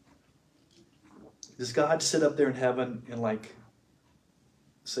 Does God sit up there in heaven and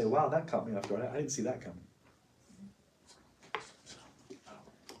say, wow, that caught me off guard. I didn't see that coming.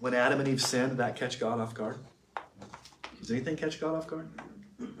 When Adam and Eve sinned, did that catch God off guard? Does anything catch God off guard?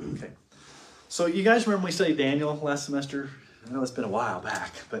 Okay. So you guys remember we studied Daniel last semester? I know it's been a while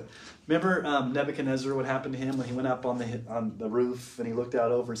back, but remember Nebuchadnezzar, what happened to him when he went up on the roof and he looked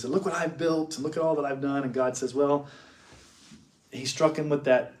out over and said, look what I've built and look at all that I've done. And God says, well, he struck him with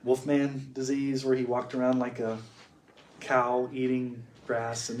that Wolfman disease where he walked around like a cow eating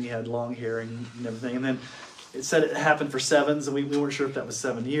grass and he had long hair and everything. And then it said it happened for sevens, and we weren't sure if that was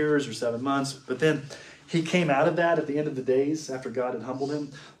 7 years or 7 months. But then he came out of that at the end of the days after God had humbled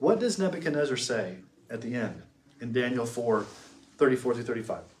him. What does Nebuchadnezzar say at the end in Daniel 4, 34 through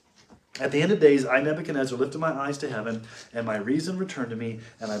 35? At the end of days, I, Nebuchadnezzar, lifted my eyes to heaven, and my reason returned to me,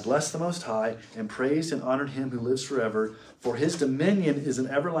 and I blessed the Most High, and praised and honored him who lives forever. For his dominion is an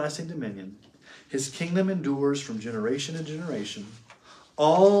everlasting dominion. His kingdom endures from generation to generation.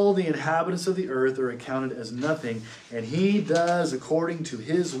 All the inhabitants of the earth are accounted as nothing, and he does according to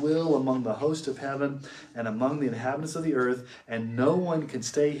his will among the host of heaven and among the inhabitants of the earth, and no one can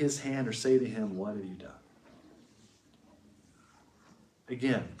stay his hand or say to him, what have you done?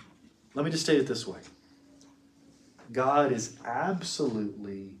 Again, let me just state it this way. God is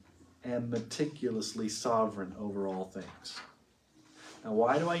absolutely and meticulously sovereign over all things. Now,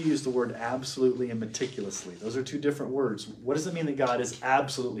 why do I use the word absolutely and meticulously? Those are two different words. What does it mean that God is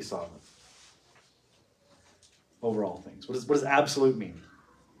absolutely sovereign over all things? What does absolute mean?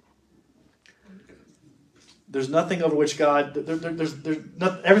 There's nothing over which God,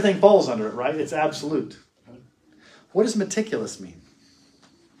 everything falls under it, right? It's absolute. What does meticulous mean?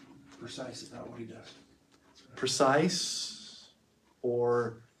 Precise about what he does. Precise,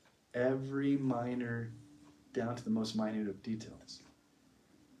 or every minor, down to the most minute of details.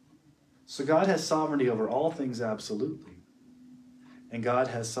 So God has sovereignty over all things absolutely. And God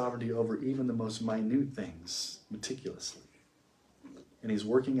has sovereignty over even the most minute things meticulously. and he's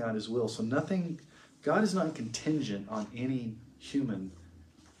working out his will. So God is not contingent on any human.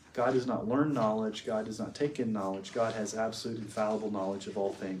 God does not learn knowledge. God does not take in knowledge. God has absolute infallible knowledge of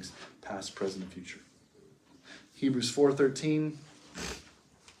all things, past, present, and future. Hebrews 4:13,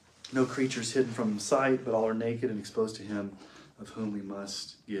 no creature is hidden from sight, but all are naked and exposed to him, of whom we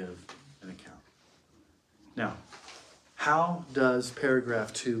must give an account. Now, how does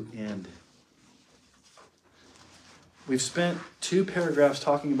paragraph 2 end? We've spent 2 paragraphs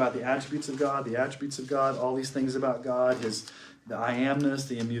talking about the attributes of God, all these things about God, the I amness,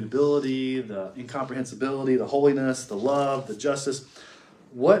 the immutability, the incomprehensibility, the holiness, the love, the justice.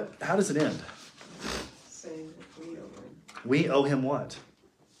 How does it end? Saying that we owe him We owe him what?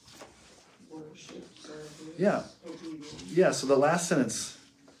 worship, service, Yeah. obedience. Yeah, so the last sentence.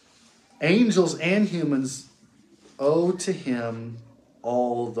 Angels and humans owe to him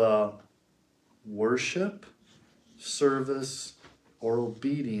all the worship, service, or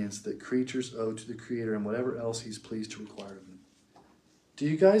obedience that creatures owe to the Creator and whatever else he's pleased to require of them. Do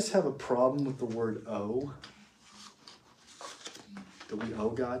you guys have a problem with the word owe? Do we owe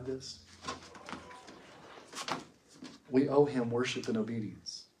God this? We owe him worship and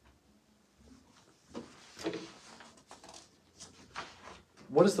obedience.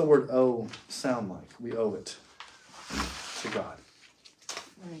 What does the word owe sound like? We owe it to God.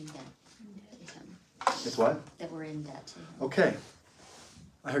 We're in debt to him. It's what? That we're in debt to him. Okay.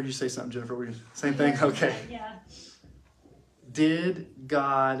 I heard you say something, Jennifer. Same thing? Okay. Yeah. Did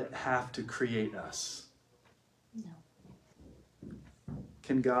God have to create us? No.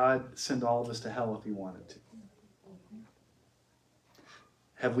 Can God send all of us to hell if he wanted to?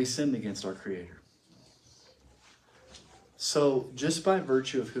 Have we sinned against our Creator? So just by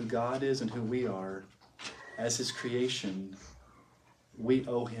virtue of who God is and who we are as his creation, we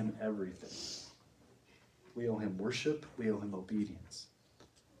owe him everything. We owe him worship. We owe him obedience.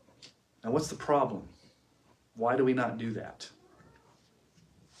 Now what's the problem? Why do we not do that?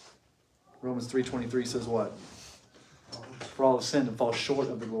 Romans 3:23 says what? For all have sinned and fall short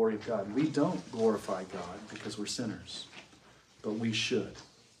of the glory of God. We don't glorify God because we're sinners, but we should.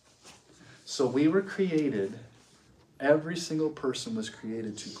 So we were created, every single person was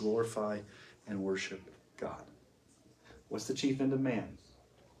created to glorify and worship God. What's the chief end of man?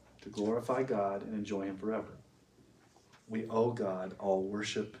 To glorify God and enjoy him forever. We owe God all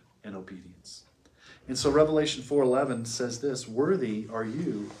worship and obedience. And so Revelation 4:11 says this, worthy are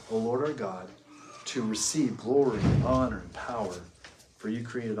you, O Lord our God, to receive glory, honor, and power, for you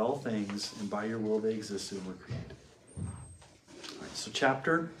created all things, and by your will they existed and were created. All right, so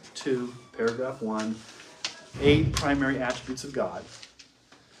chapter 2, paragraph 1, 8 primary attributes of God.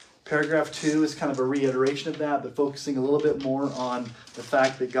 Paragraph 2 is kind of a reiteration of that, but focusing a little bit more on the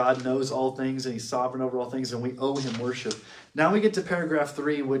fact that God knows all things and he's sovereign over all things, and we owe him worship. Now we get to paragraph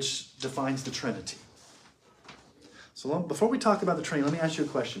 3, which defines the Trinity. So before we talk about the Trinity, let me ask you a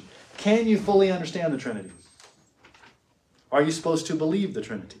question. Can you fully understand the Trinity? Are you supposed to believe the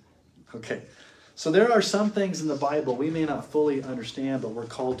Trinity? Okay. So there are some things in the Bible we may not fully understand, but we're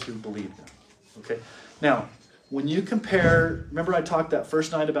called to believe them. Okay. Now, when you compare, remember I talked that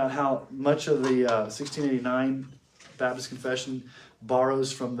first night about how much of the 1689 Baptist Confession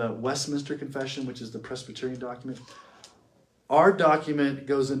borrows from the Westminster Confession, which is the Presbyterian document. Our document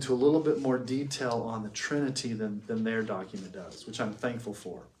goes into a little bit more detail on the Trinity than their document does, which I'm thankful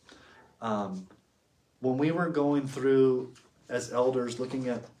for. When we were going through as elders looking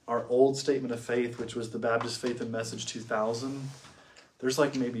at our old statement of faith, which was the Baptist Faith and Message 2000, there's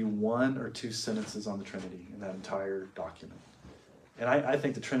like maybe 1 or 2 sentences on the Trinity in that entire document. And I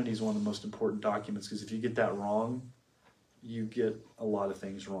think the Trinity is one of the most important documents, because if you get that wrong, you get a lot of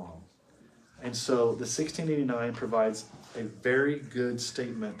things wrong. And so the 1689 provides a very good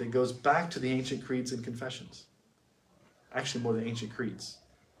statement that goes back to the ancient creeds and confessions. Actually, more than ancient creeds.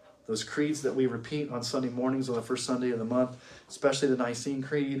 Those creeds that we repeat on Sunday mornings on the first Sunday of the month, especially the Nicene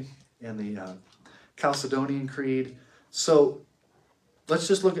Creed and the Chalcedonian Creed. So let's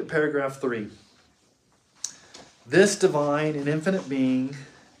just look at paragraph 3. This divine and infinite being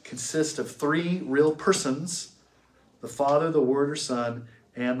consists of 3 real persons, the Father, the Word or Son,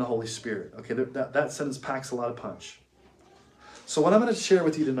 and the Holy Spirit. Okay, that sentence packs a lot of punch. So what I'm going to share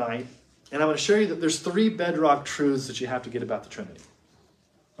with you tonight, and I'm going to show you that there's 3 bedrock truths that you have to get about the Trinity.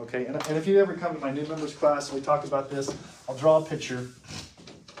 Okay, and if you ever come to my new members class and we talk about this, I'll draw a picture.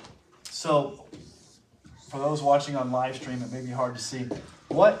 So for those watching on live stream, it may be hard to see.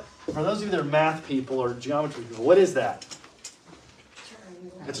 For those of you that are math people or geometry people, what is that?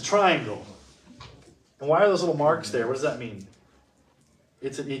 Triangle. It's a triangle. And why are those little marks there? What does that mean?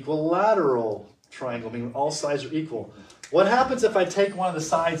 It's an equilateral triangle, meaning all sides are equal. What happens if I take one of the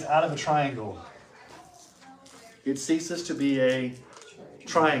sides out of a triangle? It ceases to be a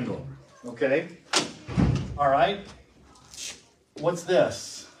triangle. Okay? All right? What's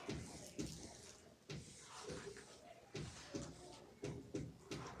this?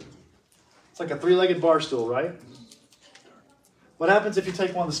 It's like a three-legged bar stool, right? What happens if you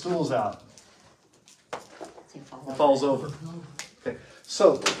take one of the stools out? It falls over. Okay.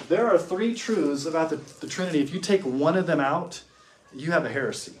 So there are three truths about the Trinity. If you take one of them out, you have a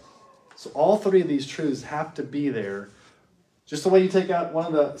heresy. So all three of these truths have to be there. Just the way you take out one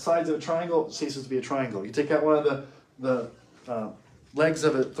of the sides of a triangle, it ceases to be a triangle. You take out one of the legs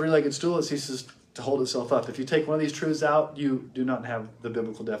of a three-legged stool, it ceases to hold itself up. If you take one of these truths out, you do not have the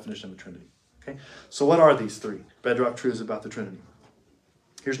biblical definition of the Trinity. Okay? So what are these three bedrock truths about the Trinity?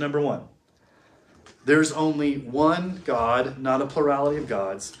 Here's number one. There's only one God, not a plurality of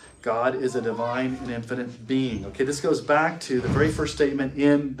gods. God is a divine and infinite being. Okay, this goes back to the very first statement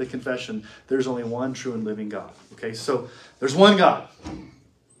in the confession. There's only one true and living God. Okay, so there's one God.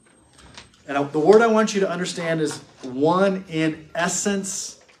 And the word I want you to understand is one in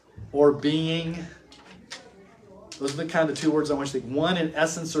essence or being. Those are the kind of two words I want you to think. One in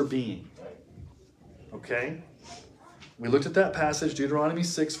essence or being. Okay? We looked at that passage, Deuteronomy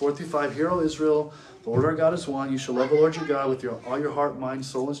 6, 4 through 5. Hear, O Israel, the Lord our God is one. You shall love the Lord your God with all your heart, mind,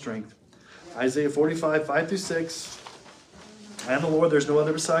 soul, and strength. Isaiah 45, 5 through 6. I am the Lord, there's no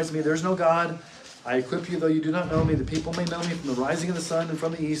other besides me. There's no God. I equip you, though you do not know me. The people may know me from the rising of the sun and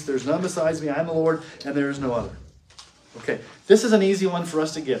from the east. There's none besides me. I am the Lord, and there is no other. Okay, this is an easy one for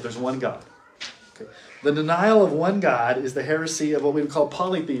us to get. There's one God. Okay. The denial of one God is the heresy of what we would call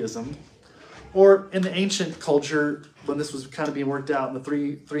polytheism, or in the ancient culture, when this was kind of being worked out in the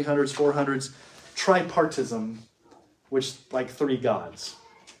 300s, 400s, tripartism, which like three gods.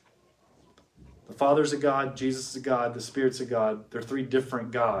 The Father's a God, Jesus is a God, the Spirit's a God. They're three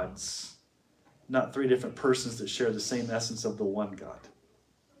different gods, not three different persons that share the same essence of the one God.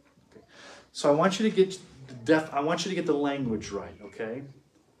 Okay. So I want you to get the language right, okay?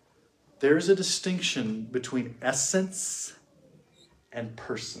 There's a distinction between essence and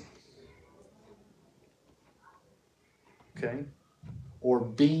person. Okay? Or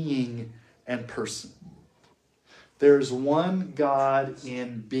being and person. There's one God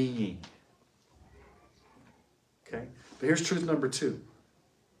in being. Okay? But here's truth number two.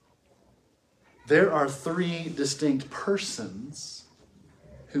 There are three distinct persons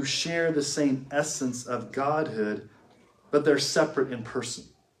who share the same essence of Godhood, but they're separate in person.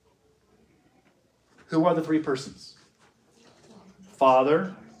 Who are the three persons?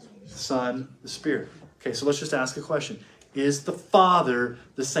 Father, Son, the Spirit. Okay, so let's just ask a question. Is the Father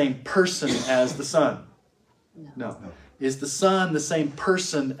the same person as the Son? No. Is the Son the same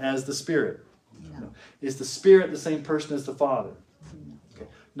person as the Spirit? No. Is the Spirit the same person as the Father? Okay.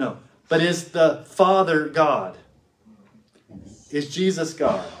 No. But is the Father God? Is Jesus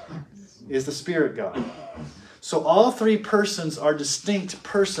God? Is the Spirit God? So all three persons are distinct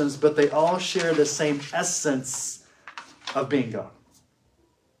persons, but they all share the same essence of being God.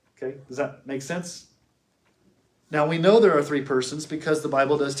 Okay, does that make sense? Now we know there are three persons because the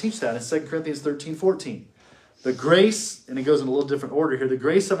Bible does teach that in 2 Corinthians 13, 14. The grace, and it goes in a little different order here, the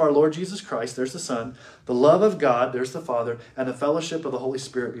grace of our Lord Jesus Christ, there's the Son, the love of God, there's the Father, and the fellowship of the Holy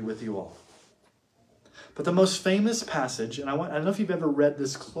Spirit be with you all. But the most famous passage, and I don't know if you've ever read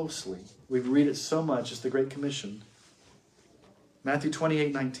this closely. We read it so much. It's the Great Commission. Matthew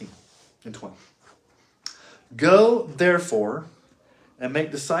 28, 19 and 20. Go, therefore, and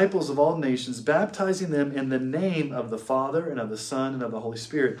make disciples of all nations, baptizing them in the name of the Father and of the Son and of the Holy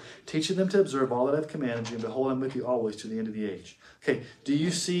Spirit, teaching them to observe all that I've commanded you, and behold, I'm with you always to the end of the age. Okay, do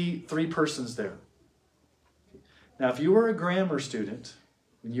you see three persons there? Now, if you were a grammar student,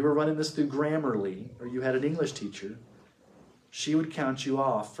 when you were running this through Grammarly, or you had an English teacher, she would count you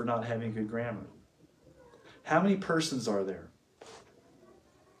off for not having good grammar. How many persons are there?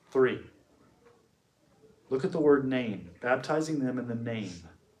 Three. Look at the word name. Baptizing them in the name.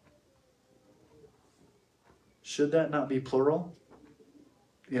 Should that not be plural?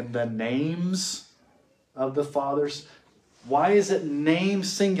 In the names of the fathers? Why is it name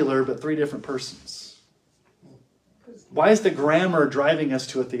singular but three different persons? Why is the grammar driving us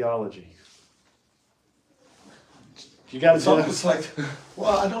to a theology? You got It's almost like,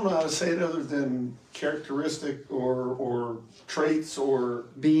 well, I don't know how to say it other than characteristic or traits or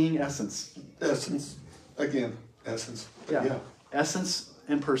being, essence. essence. Again, essence. Yeah. Essence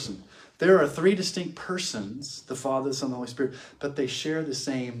and person. There are three distinct persons, the Father, the Son, and the Holy Spirit, but they share the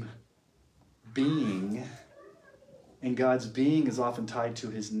same being, and God's being is often tied to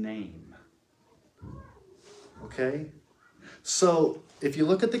his name. Okay? So if you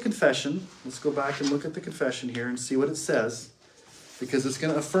look at the confession, let's go back and look at the confession here and see what it says, because it's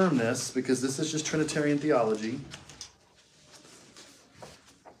going to affirm this, because this is just Trinitarian theology.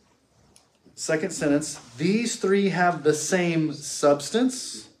 Second sentence, these three have the same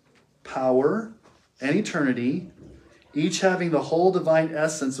substance, power, and eternity, each having the whole divine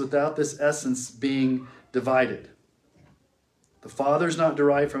essence without this essence being divided. The Father is not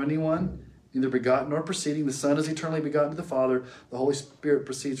derived from anyone, neither begotten nor proceeding. The Son is eternally begotten to the Father. The Holy Spirit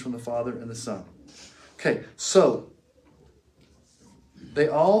proceeds from the Father and the Son. Okay, so they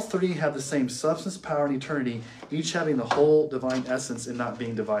all three have the same substance, power, and eternity, each having the whole divine essence and not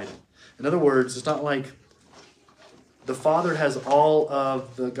being divided. In other words, it's not like the Father has all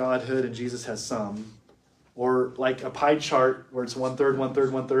of the Godhood and Jesus has some, or like a pie chart where it's 1/3,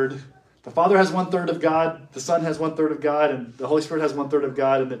 1/3, 1/3. The Father has 1/3 of God, the Son has 1/3 of God, and the Holy Spirit has 1/3 of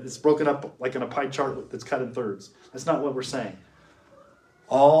God, and it's broken up like in a pie chart that's cut in thirds. That's not what we're saying.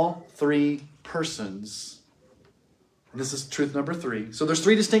 All three persons, and this is truth number 3. So there's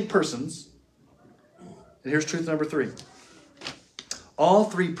 3 distinct persons, and here's truth number 3. All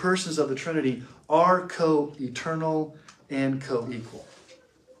 3 persons of the Trinity are co-eternal and co-equal.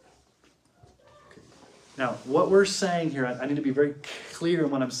 Okay. Now, what we're saying here, I need to be very clear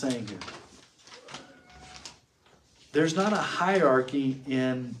in what I'm saying here. There's not a hierarchy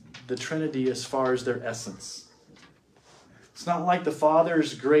in the Trinity as far as their essence. It's not like the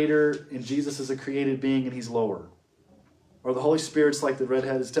Father's greater and Jesus is a created being and he's lower. Or the Holy Spirit's like the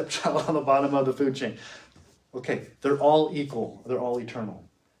redheaded stepchild on the bottom of the food chain. Okay, they're all equal. They're all eternal.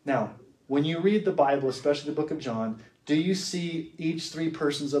 Now, when you read the Bible, especially the book of John, do you see each 3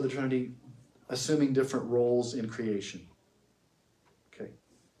 persons of the Trinity assuming different roles in creation? Okay.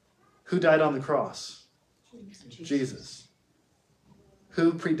 Who died on the cross? Jesus.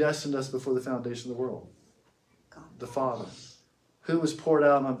 Who predestined us before the foundation of the world? God. The Father. Who was poured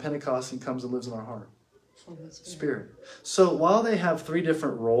out on Pentecost and comes and lives in our heart? Spirit. So while they have 3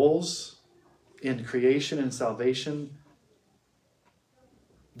 different roles in creation and salvation,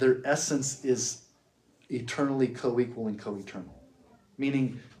 their essence is eternally co-equal and co-eternal.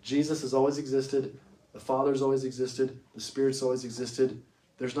 Meaning Jesus has always existed, the Father's always existed, the Spirit's always existed.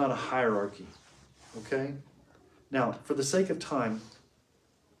 There's not a hierarchy. Okay? Now, for the sake of time,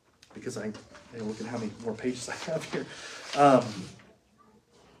 because I look at how many more pages I have here.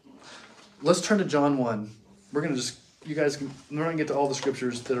 Let's turn to John 1. We're going to just, we're not going to get to all the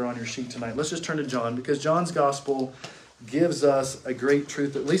scriptures that are on your sheet tonight. Let's just turn to John, because John's gospel gives us a great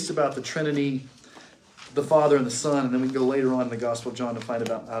truth, at least about the Trinity, the Father and the Son, and then we can go later on in the Gospel of John to find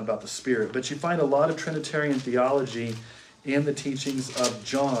out about the Spirit. But you find a lot of Trinitarian theology in the teachings of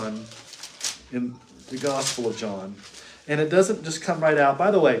John, in the Gospel of John. And it doesn't just come right out.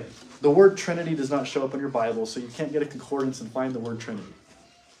 By the way, the word Trinity does not show up in your Bible, so you can't get a concordance and find the word Trinity.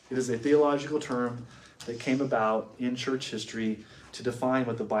 It is a theological term that came about in church history to define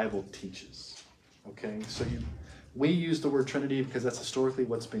what the Bible teaches. Okay, so we use the word Trinity because that's historically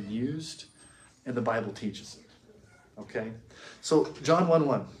what's been used, and the Bible teaches it. Okay, so John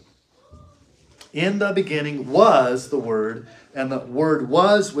 1:1. In the beginning was the Word, and the Word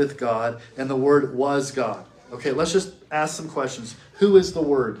was with God, and the Word was God. Okay, let's just ask some questions. Who is the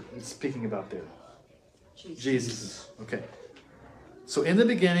Word it's speaking about there? Jesus. Okay. So in the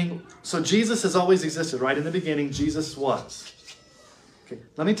beginning, so Jesus has always existed, right? In the beginning, Jesus was. Okay,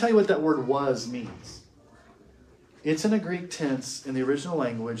 let me tell you what that word was means. It's in a Greek tense in the original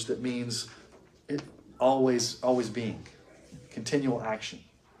language that means it always being, continual action.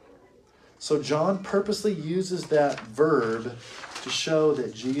 So John purposely uses that verb to show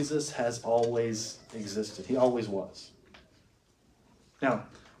that Jesus has always existed. He always was. Now,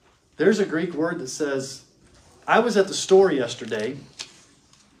 there's a Greek word that says, I was at the store yesterday,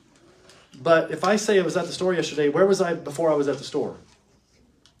 but if I say I was at the store yesterday, where was I before I was at the store?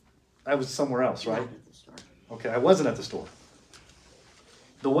 I was somewhere else, right? Okay, I wasn't at the store.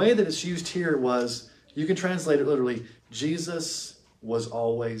 The way that it's used here was, you can translate it literally, Jesus was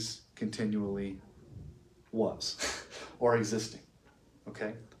always, continually was, or existing.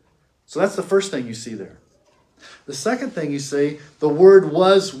 Okay? So that's the first thing you see there. The second thing you see, the Word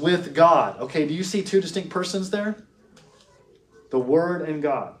was with God. Okay, do you see 2 distinct persons there? The Word and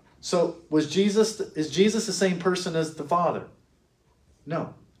God. So is Jesus the same person as the Father?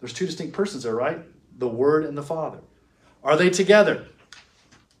 No. There's 2 distinct persons there, right? The Word and the Father. Are they together?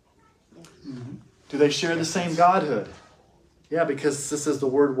 Mm-hmm. Do they share the same Godhood? Yeah, because this says the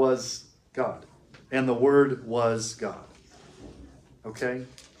Word was God. And the Word was God. Okay?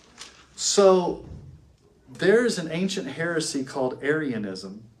 So there's an ancient heresy called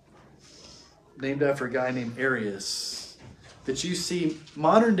Arianism, named after a guy named Arius, that you see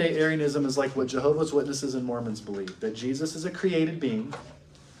modern day Arianism is like what Jehovah's Witnesses and Mormons believe, that Jesus is a created being.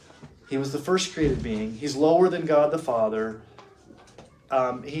 He was the first created being. He's lower than God the Father.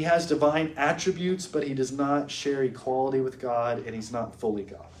 He has divine attributes, but he does not share equality with God, and he's not fully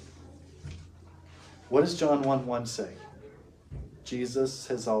God. What does John 1:1 say? Jesus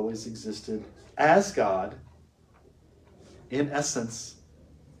has always existed as God in essence.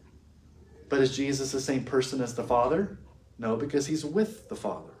 But is Jesus the same person as the Father? No, because he's with the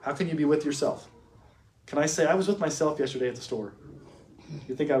Father. How can you be with yourself? Can I say, I was with myself yesterday at the store?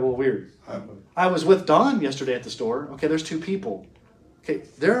 You think I'm a little weird. I was with Don yesterday at the store. Okay, there's two people. Okay,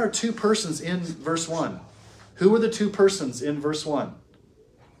 there are two persons in verse 1. Who were the two persons in verse 1?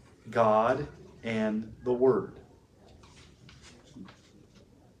 God and the Word.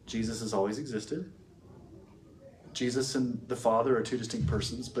 Jesus has always existed. Jesus and the Father are two distinct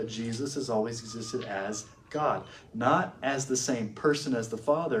persons, but Jesus has always existed as God. Not as the same person as the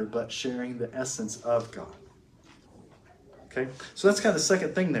Father, but sharing the essence of God. Okay? So that's kind of the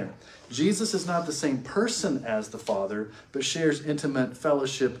second thing there. Jesus is not the same person as the Father, but shares intimate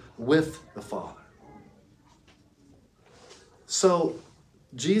fellowship with the Father. So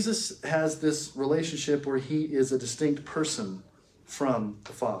Jesus has this relationship where he is a distinct person from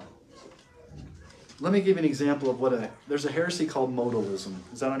the Father. Let me give you an example of there's a heresy called modalism.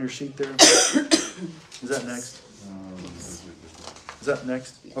 Is that on your sheet there? Is that next? Is that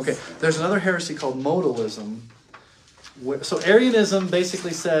next? Okay. There's another heresy called modalism. So Arianism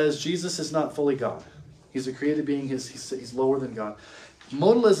basically says Jesus is not fully God. He's a created being. He's lower than God.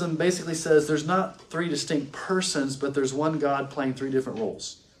 Modalism basically says there's not three distinct persons, but there's one God playing three different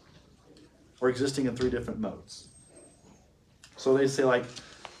roles or existing in three different modes. So they say like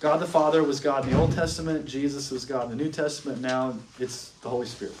God the Father was God in the Old Testament, Jesus was God in the New Testament, now it's the Holy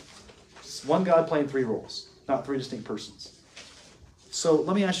Spirit. It's one God playing three roles, not three distinct persons. So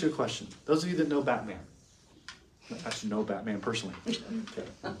let me ask you a question. Those of you that know Batman, actually know Batman personally. Okay.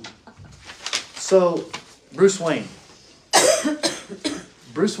 So Bruce Wayne.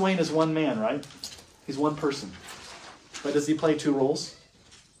 Bruce Wayne is one man, right? He's one person. But does he play two roles?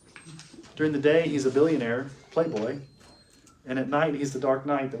 During the day, he's a billionaire, playboy. And at night, he's the Dark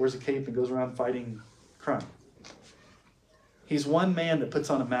Knight that wears a cape and goes around fighting crime. He's one man that puts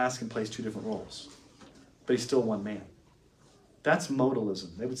on a mask and plays two different roles. But he's still one man. That's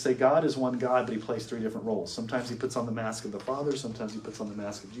modalism. They would say God is one God, but he plays three different roles. Sometimes he puts on the mask of the Father. Sometimes he puts on the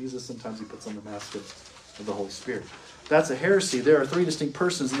mask of Jesus. Sometimes he puts on the mask of the Holy Spirit. That's a heresy. There are three distinct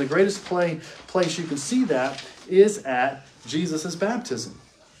persons. And the greatest place you can see that is at Jesus' baptism.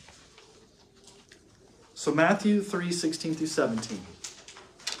 So Matthew 3:16 through 17.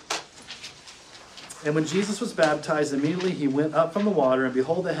 And when Jesus was baptized, immediately he went up from the water, and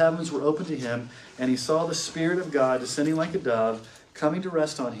behold, the heavens were opened to him, and he saw the Spirit of God descending like a dove, coming to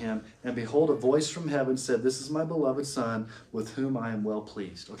rest on him. And behold, a voice from heaven said, "This is my beloved Son, with whom I am well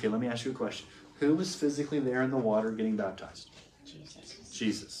pleased." Okay, let me ask you a question. Who was physically there in the water getting baptized?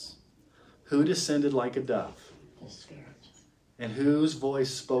 Jesus. Who descended like a dove? The Spirit. And whose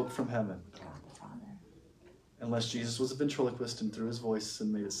voice spoke from heaven? God the Father. Unless Jesus was a ventriloquist and threw his voice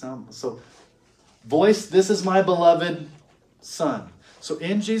and made it sound. So, voice, this is my beloved Son. So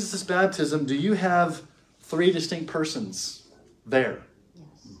in Jesus' baptism, do you have three distinct persons there? Yes.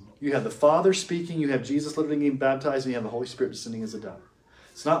 You have the Father speaking, you have Jesus literally getting baptized, and you have the Holy Spirit descending as a dove.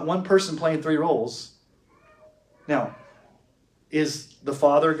 It's not one person playing three roles. Now, is the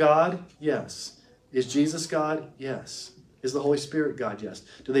Father God? Yes. Is Jesus God? Yes. Is the Holy Spirit God? Yes.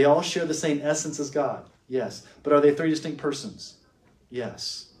 Do they all share the same essence as God? Yes. But are they three distinct persons?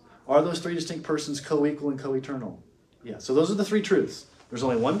 Yes. Are those three distinct persons co-equal and co-eternal? Yes. So those are the three truths. There's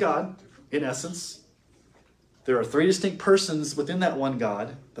only one God, in essence. There are three distinct persons within that one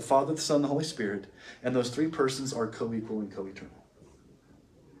God, the Father, the Son, and the Holy Spirit, and those three persons are co-equal and co-eternal.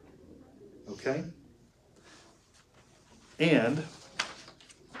 Okay? And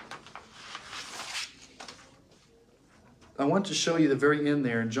I want to show you the very end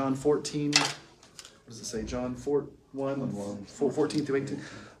there in John 14. What does it say? John 14 through 18.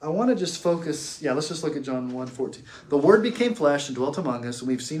 I want to just focus. Let's just look at John 1:14. The Word became flesh and dwelt among us, and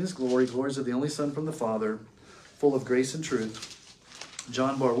we've seen his glory, glories of the only Son from the Father, full of grace and truth.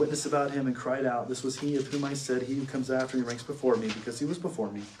 John bore witness about him and cried out, "This was he of whom I said, he who comes after me ranks before me, because he was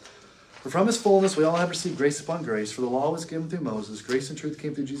before me." For from his fullness we all have received grace upon grace. For the law was given through Moses. Grace and truth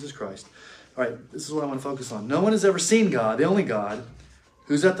came through Jesus Christ. All right, this is what I want to focus on. No one has ever seen God, the only God,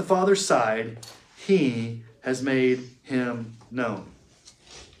 who's at the Father's side. He has made him known.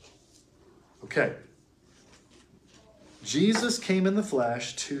 Okay. Jesus came in the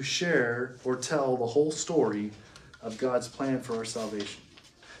flesh to share or tell the whole story of God's plan for our salvation.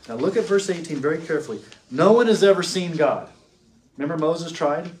 Now look at verse 18 very carefully. No one has ever seen God. Remember Moses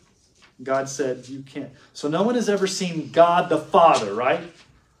tried? God said, you can't. So no one has ever seen God the Father, right?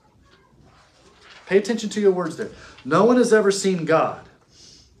 Pay attention to your words there. No one has ever seen God.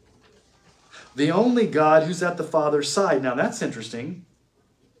 The only God who's at the Father's side. Now that's interesting.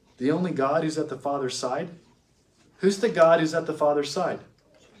 The only God who's at the Father's side? Who's the God who's at the Father's side?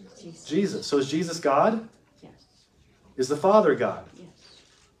 Jesus. So is Jesus God? Yes. Is the Father God? Yes.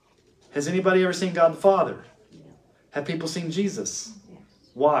 Has anybody ever seen God the Father? No. Have people seen Jesus? Yes.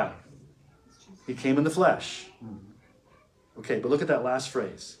 Why? He came in the flesh. Okay, but look at that last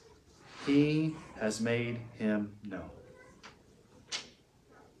phrase. He has made him known.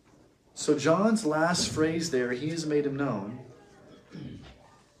 So John's last phrase there, he has made him known.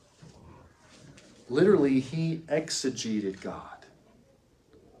 Literally, he exegeted God.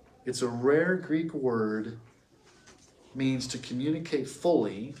 It's a rare Greek word, means to communicate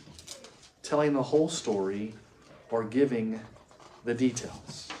fully, telling the whole story, or giving the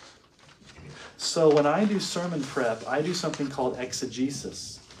details. So when I do sermon prep, I do something called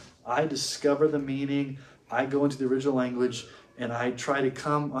exegesis. I discover the meaning, I go into the original language, and I try to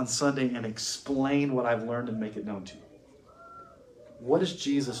come on Sunday and explain what I've learned and make it known to you. What is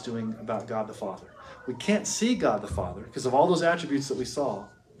Jesus doing about God the Father? We can't see God the Father because of all those attributes that we saw.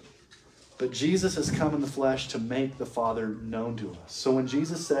 But Jesus has come in the flesh to make the Father known to us. So when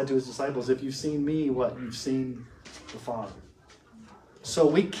Jesus said to his disciples, if you've seen me, what? You've seen the Father. So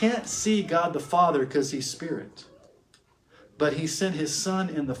we can't see God the Father because he's spirit. But he sent his Son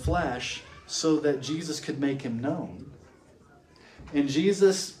in the flesh so that Jesus could make him known. And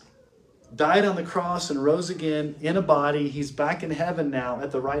Jesus died on the cross and rose again in a body. He's back in heaven now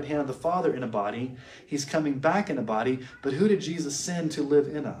at the right hand of the Father in a body. He's coming back in a body. But who did Jesus send to live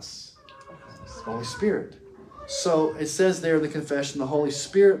in us? Holy Spirit. So it says there in the confession, the Holy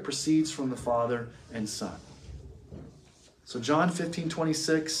Spirit proceeds from the Father and Son. So John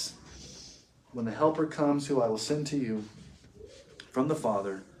 15:26, when the Helper comes, who I will send to you from the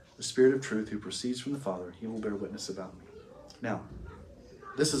Father, the Spirit of truth who proceeds from the Father, he will bear witness about me. Now,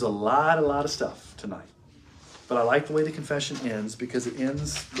 this is a lot of stuff tonight. But I like the way the confession ends because it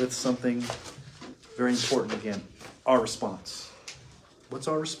ends with something very important again. Our response. What's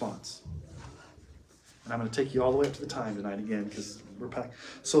our response? And I'm going to take you all the way up to the time tonight again because we're packed.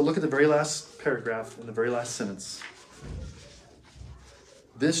 So look at the very last paragraph in the very last sentence.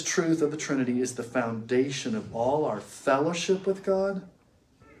 This truth of the Trinity is the foundation of all our fellowship with God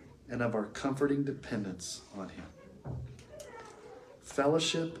and of our comforting dependence on him.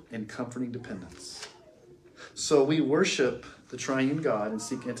 Fellowship and comforting dependence. So we worship the triune God and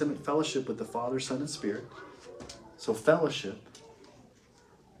seek intimate fellowship with the Father, Son, and Spirit. So fellowship.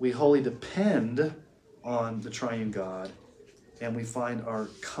 We wholly depend on the triune God, and we find our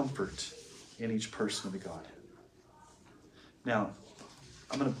comfort in each person of the Godhead. Now,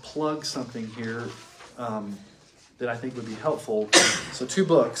 I'm going to plug something here that I think would be helpful. So 2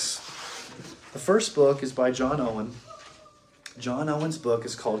 books. The first book is by John Owen. John Owen's book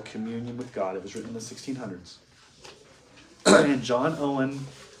is called Communion with God. It was written in the 1600s. And John Owen,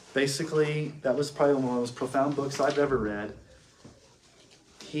 basically, that was probably one of the most profound books I've ever read.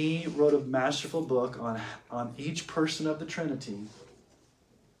 He wrote a masterful book on each person of the Trinity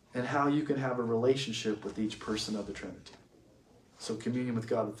and how you can have a relationship with each person of the Trinity. So communion with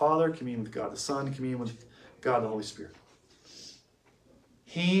God the Father, communion with God the Son, communion with God the Holy Spirit.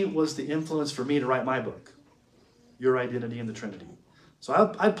 He was the influence for me to write my book, Your Identity in the Trinity.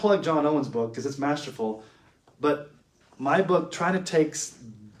 So I plug John Owen's book because it's masterful, but my book trying to take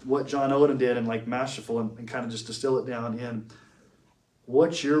what John Owen did and like masterful and kind of just distill it down in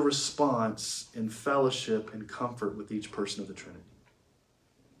what's your response in fellowship and comfort with each person of the Trinity.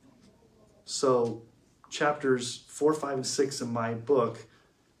 So chapters 4, 5, and 6 in my book,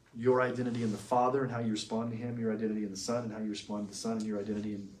 your identity in the Father and how you respond to him, your identity in the Son and how you respond to the Son, and your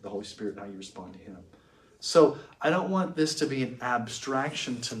identity in the Holy Spirit and how you respond to him. So I don't want this to be an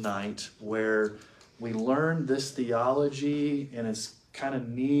abstraction tonight where we learn this theology and it's kind of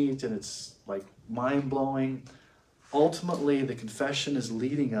neat and it's like mind-blowing. Ultimately, the confession is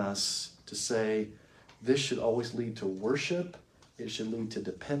leading us to say this should always lead to worship, it should lead to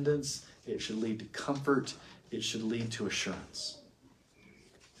dependence, it should lead to comfort, it should lead to assurance.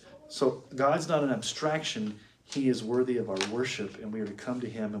 So God's not an abstraction. He is worthy of our worship, and we are to come to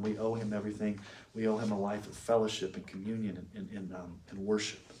him, and we owe him everything. We owe him a life of fellowship and communion and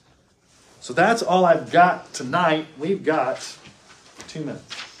worship. So that's all I've got tonight. We've got 2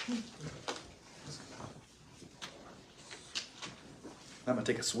 minutes. I'm going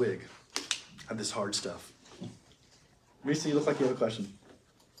to take a swig of this hard stuff. Risa, you look like you have a question.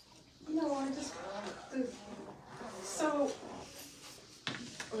 No, so,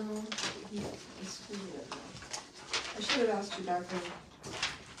 I screwed it. I should have asked you back when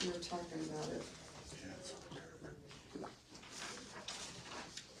you were talking about it.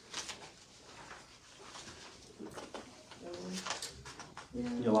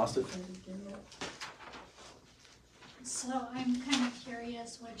 You lost it? So I'm kind of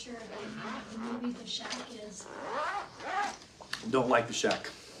curious what your opinion of the movie The Shack is. Don't like The Shack.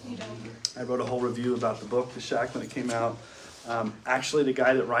 You don't? I wrote a whole review about the book, The Shack, when it came out. Actually, the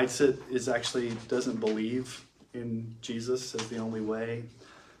guy that writes it doesn't believe in Jesus as the only way.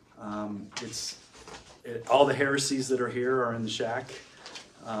 All the heresies that are here are in The Shack.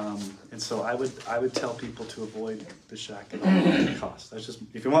 And so I would tell people to avoid The Shack at all costs. That's just,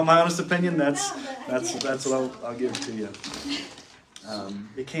 if you want my honest opinion, that's what I'll give to you.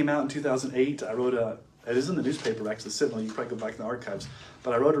 It came out in 2008. It is in the newspaper, actually, Signal. You can probably go back in the archives.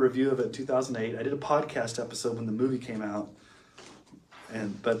 But I wrote a review of it in 2008. I did a podcast episode when the movie came out.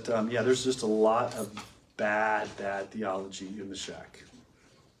 But there's just a lot of bad theology in The Shack.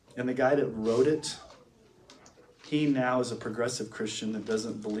 And the guy that wrote it, he now is a progressive Christian that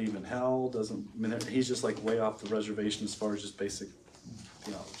doesn't believe in hell, he's just like way off the reservation as far as just basic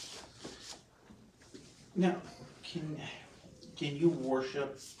theology. Now, can you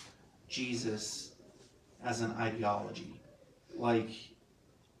worship Jesus as an ideology? Like,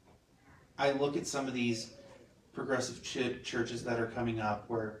 I look at some of these progressive churches that are coming up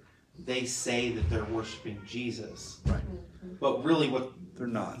where they say that they're worshiping Jesus. Right. But really They're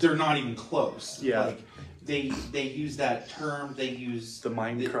not. They're not even close. Yeah. Like, they use that term, they use The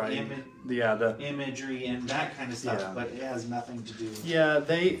mind cry. the imagery and that kind of stuff, Yeah. but it has nothing to do with Yeah,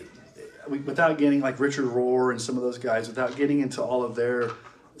 without getting like Richard Rohr and some of those guys, without getting into all of their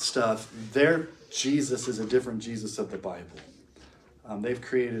stuff, their Jesus is a different Jesus of the Bible. They've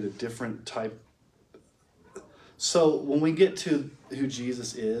created a different type. So when we get to who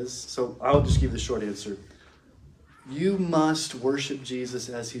Jesus is, so I'll just give the short answer. You must worship Jesus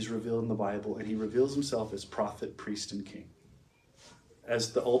as he's revealed in the Bible, and he reveals himself as prophet, priest, and king.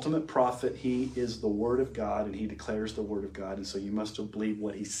 As the ultimate prophet, he is the Word of God, and he declares the Word of God, and so you must believe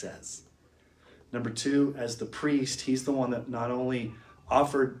what he says. Number two, as the priest, he's the one that not only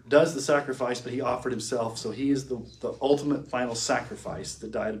does the sacrifice, but he offered himself, so he is the ultimate final sacrifice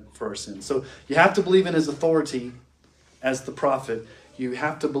that died for our sins. So you have to believe in his authority as the prophet. You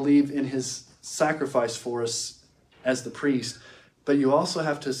have to believe in his sacrifice for us as the priest, but you also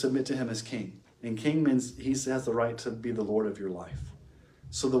have to submit to him as king. And king means he has the right to be the Lord of your life.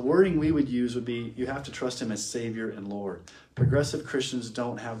 So the wording we would use would be, you have to trust him as Savior and Lord. Progressive Christians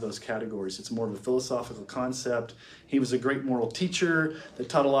don't have those categories. It's more of a philosophical concept. He was a great moral teacher that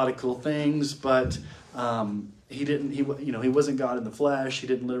taught a lot of cool things, but he wasn't God in the flesh. He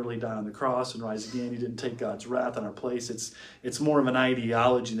didn't literally die on the cross and rise again. He didn't take God's wrath on our place. It's more of an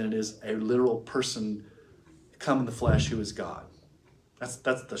ideology than it is a literal person come in the flesh who is God. That's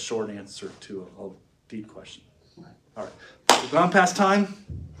the short answer to a deep question. All right. We've gone past time.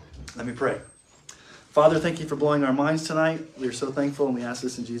 Let me pray. Father, thank you for blowing our minds tonight. We are so thankful, and we ask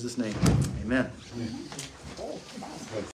this in Jesus' name. Amen.